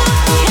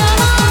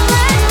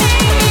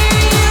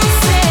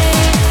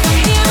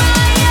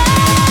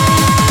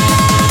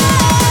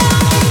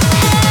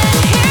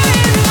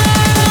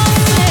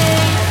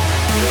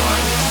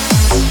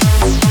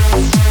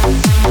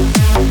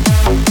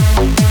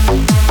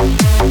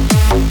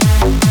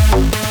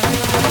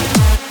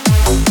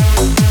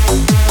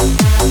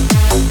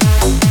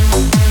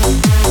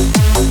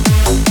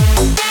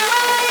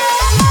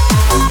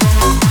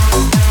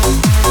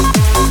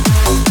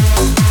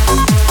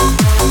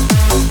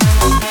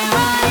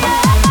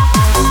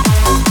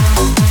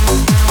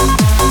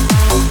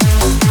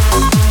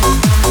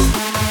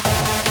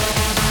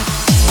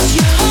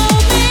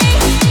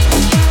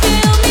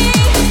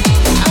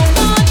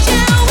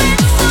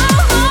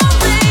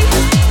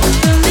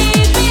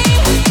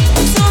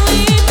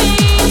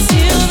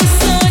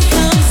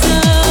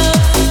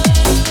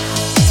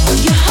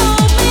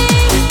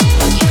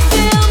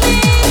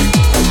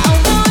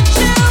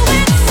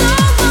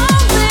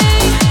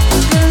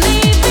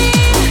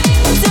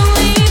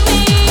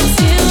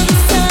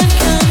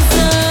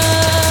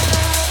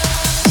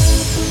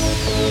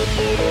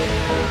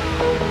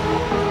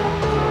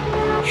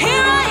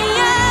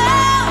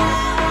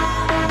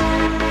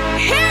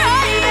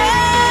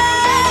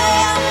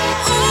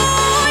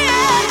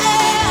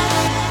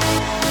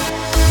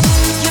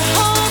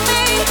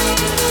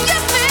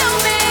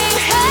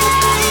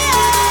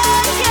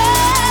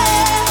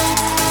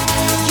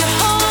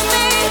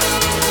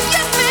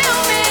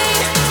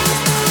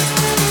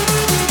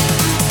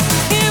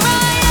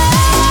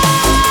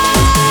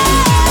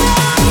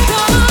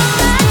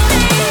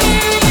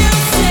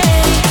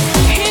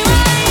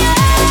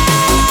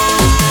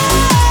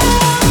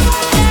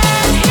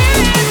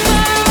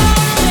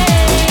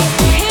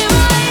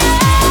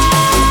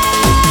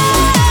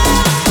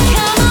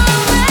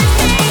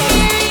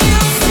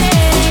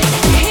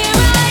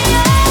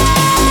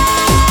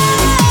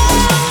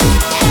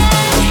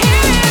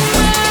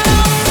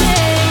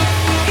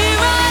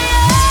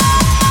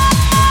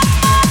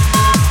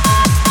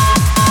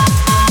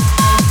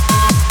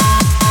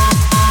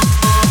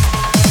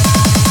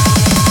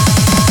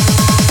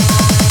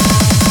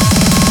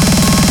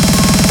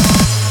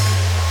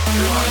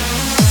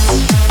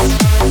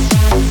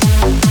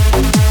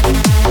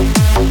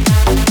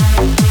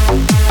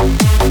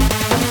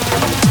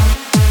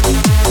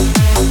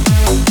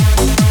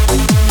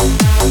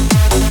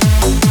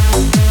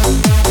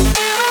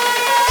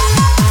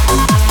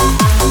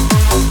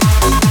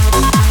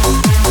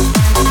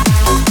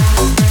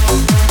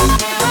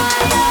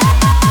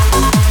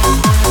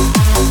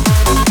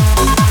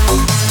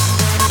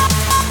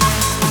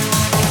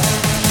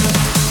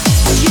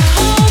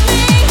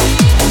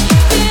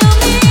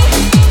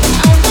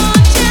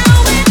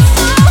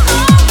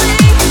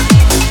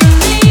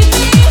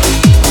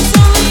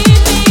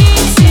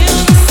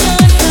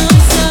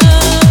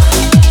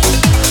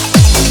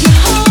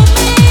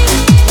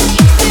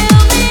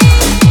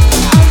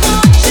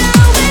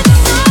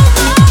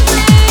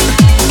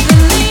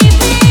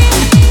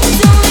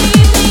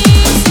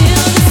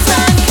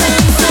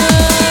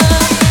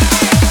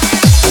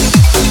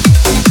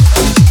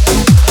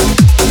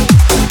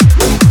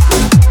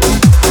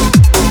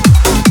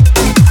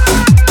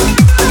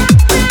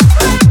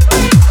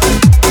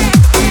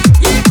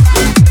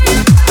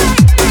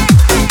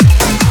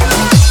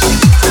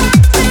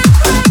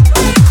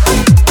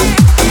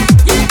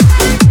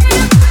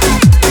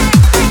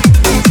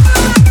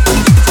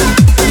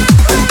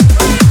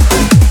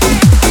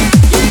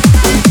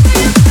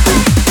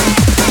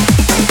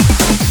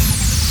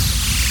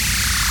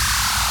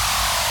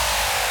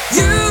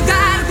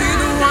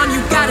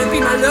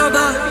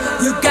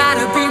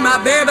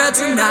 baby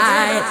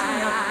tonight.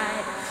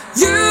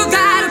 You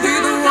gotta be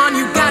the one,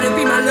 you gotta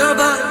be my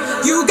lover.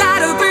 You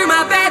gotta be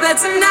my baby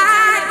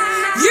tonight.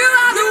 You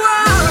are the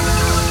one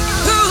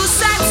who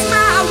sets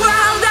my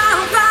world on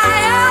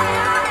fire.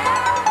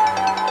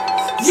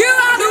 You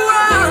are the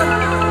one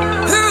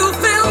who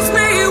fills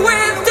me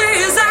with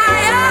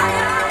desire.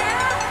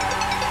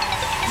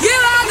 You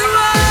are the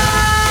one,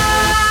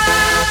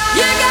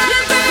 you gotta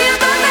be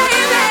my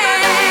baby.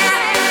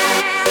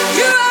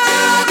 You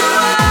are the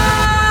one,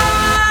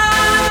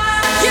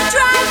 you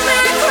drive me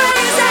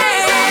crazy.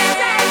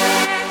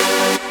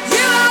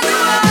 You are the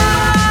one,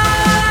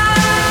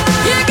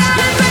 you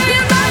gotta be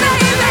my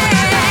baby.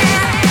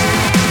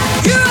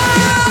 You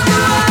are the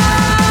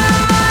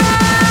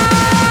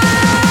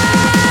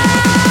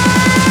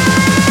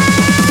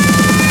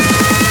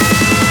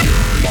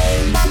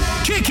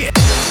Kick it.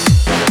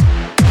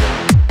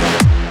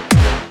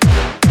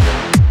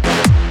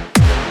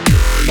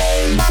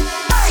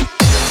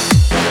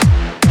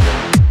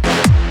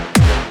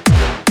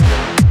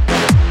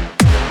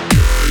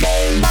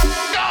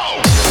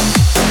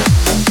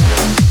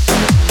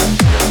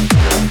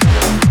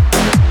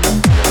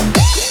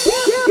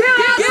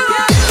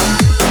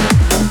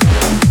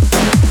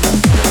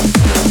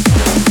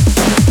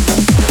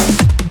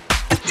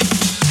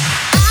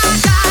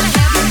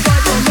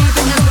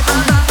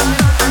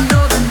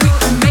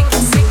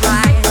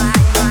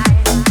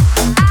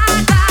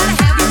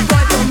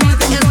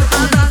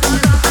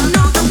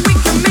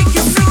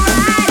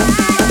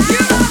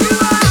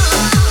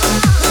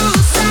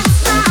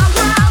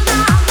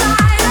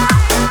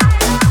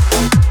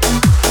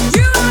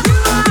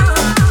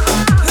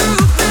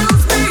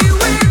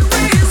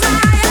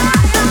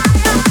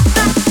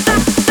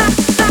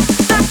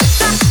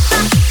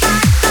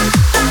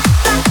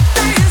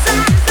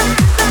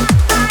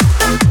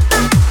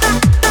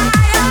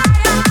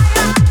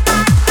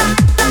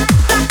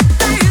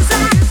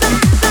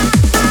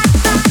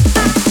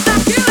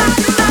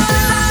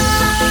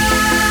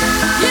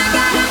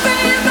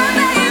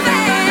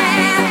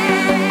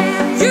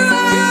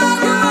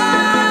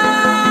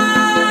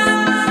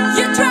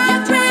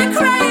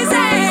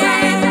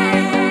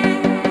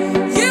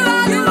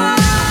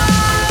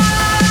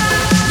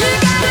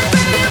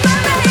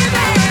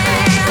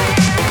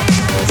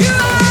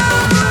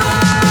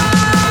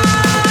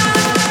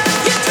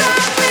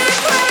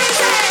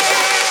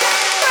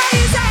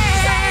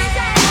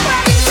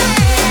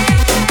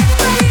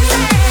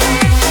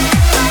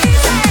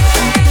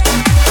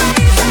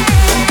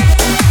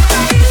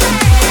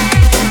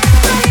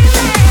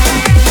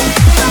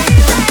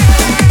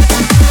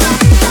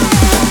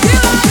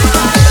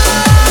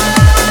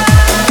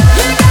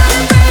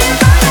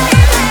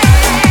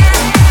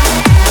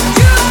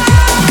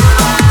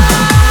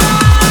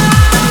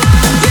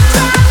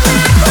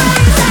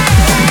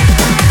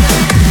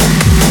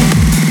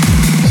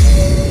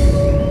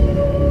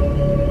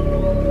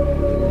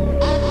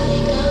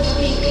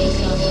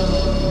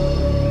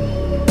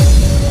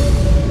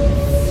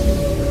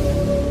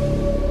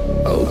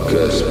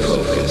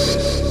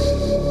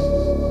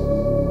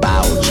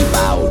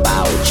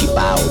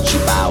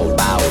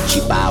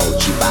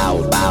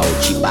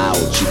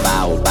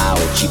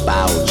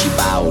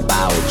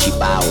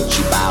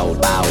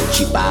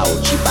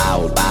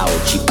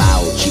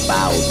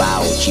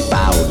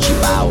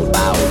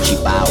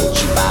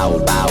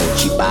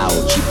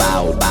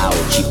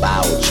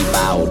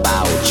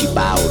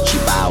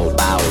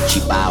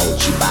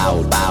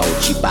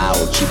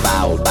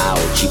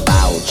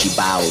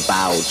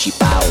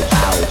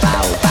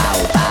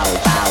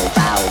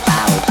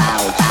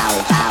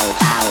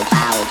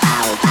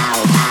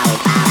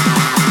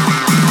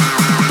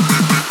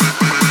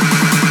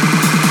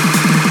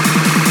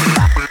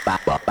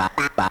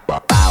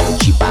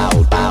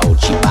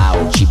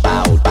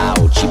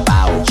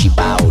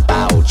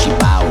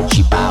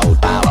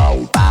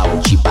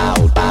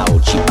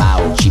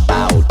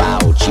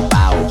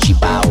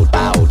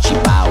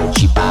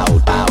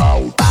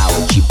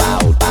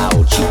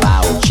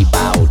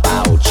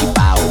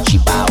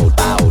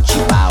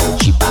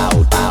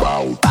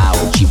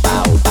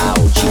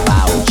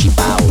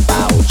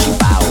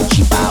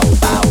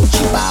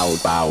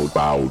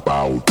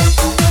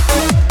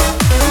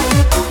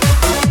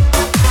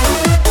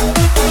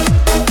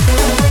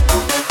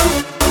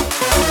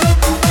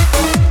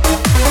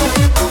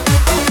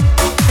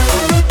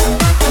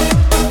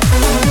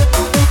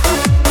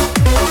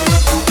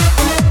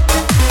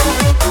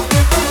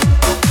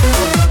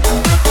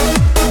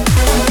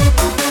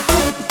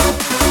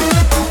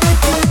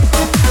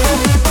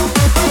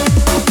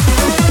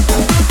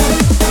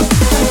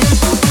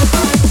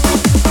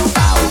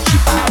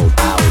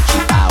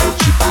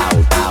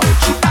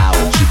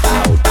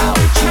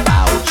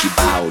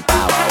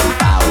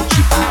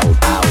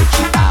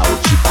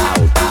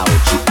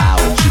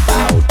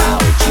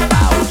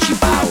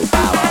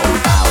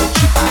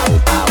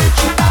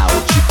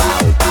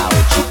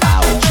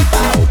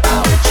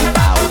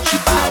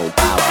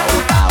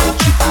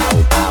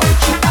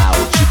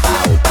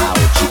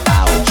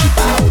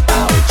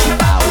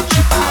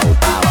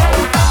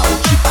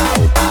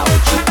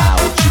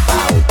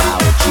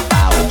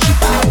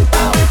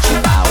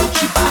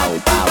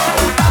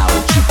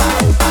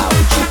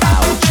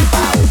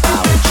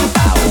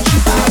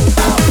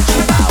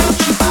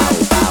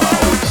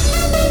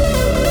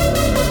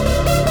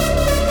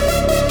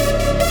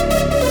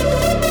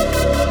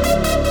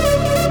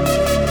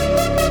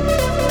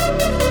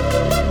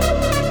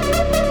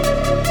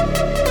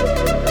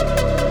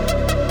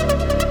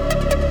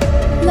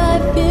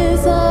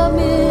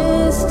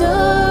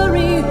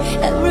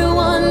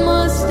 everyone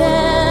must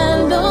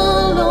stand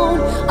alone.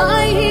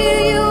 I hear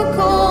you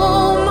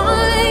call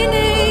my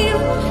name,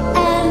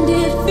 and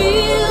it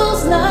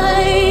feels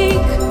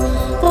like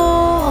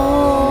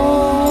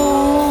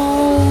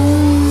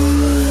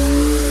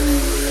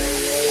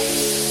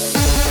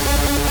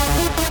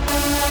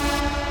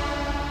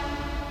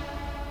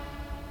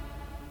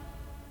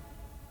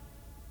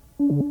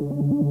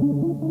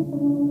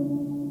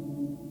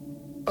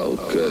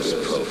Hocus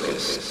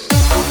Pocus.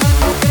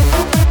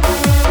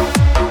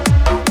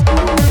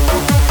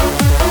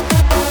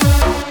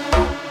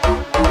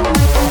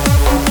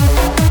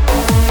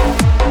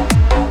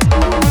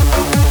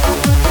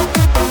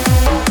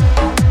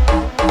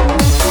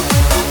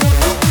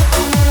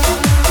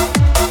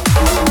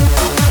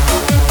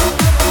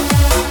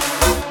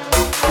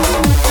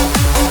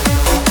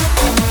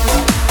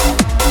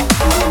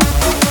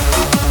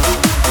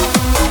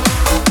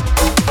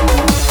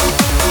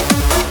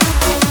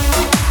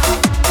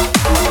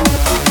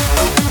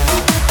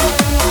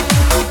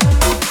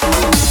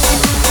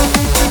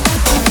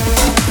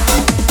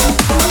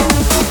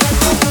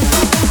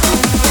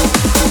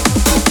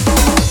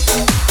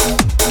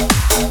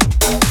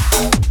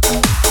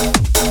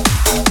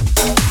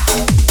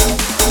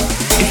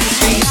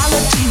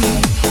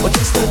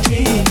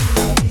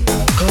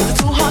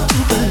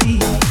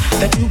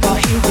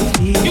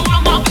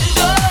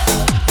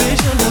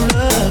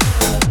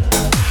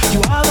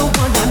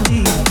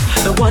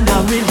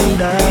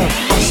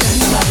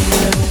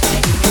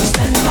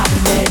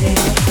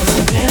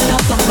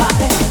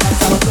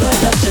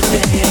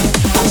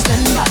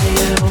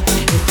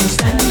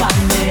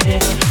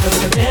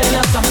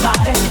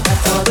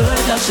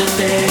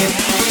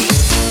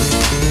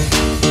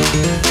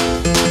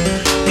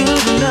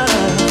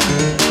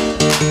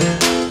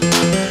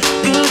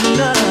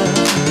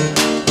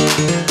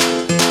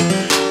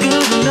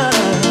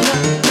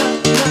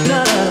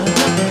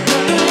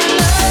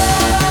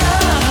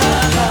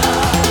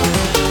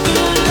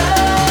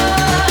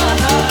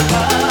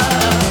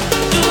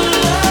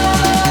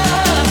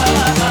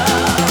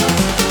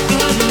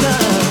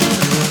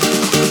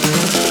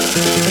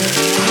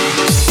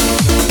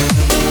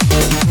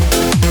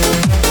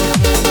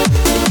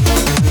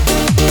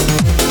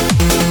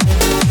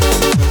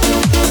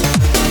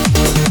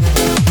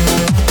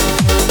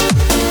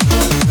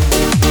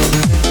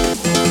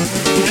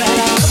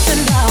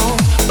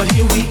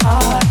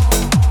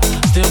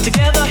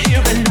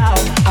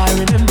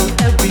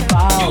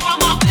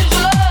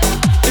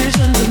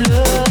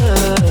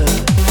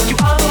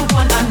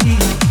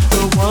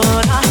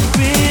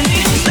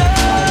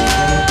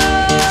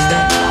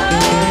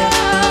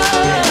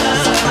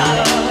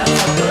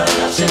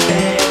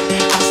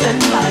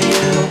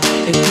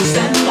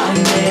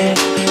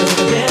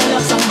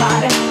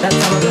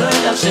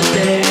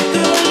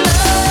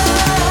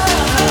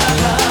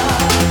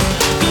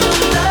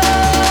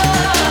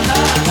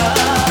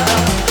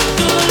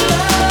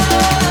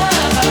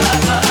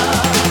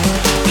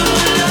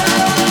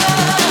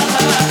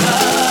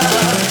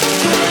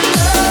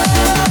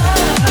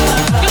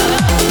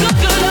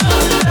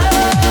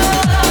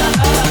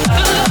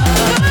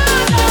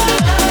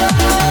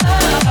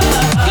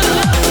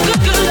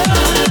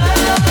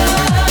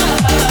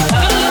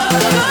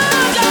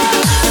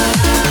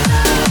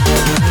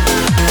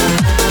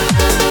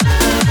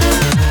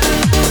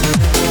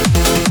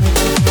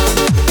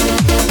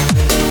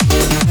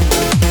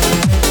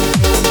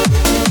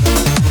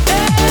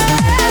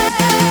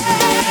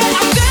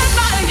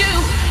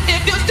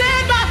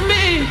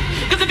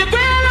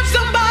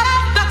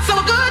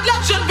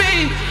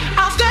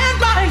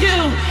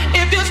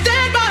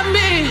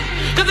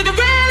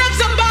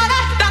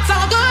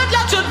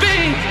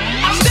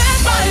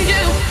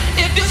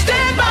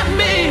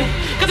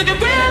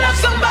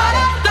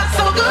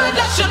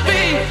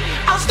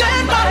 I'll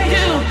stand by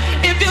you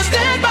if you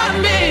stand by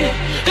me.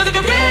 'Cause if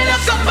you really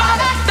love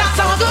somebody, that's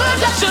how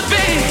good love should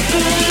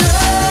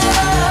be.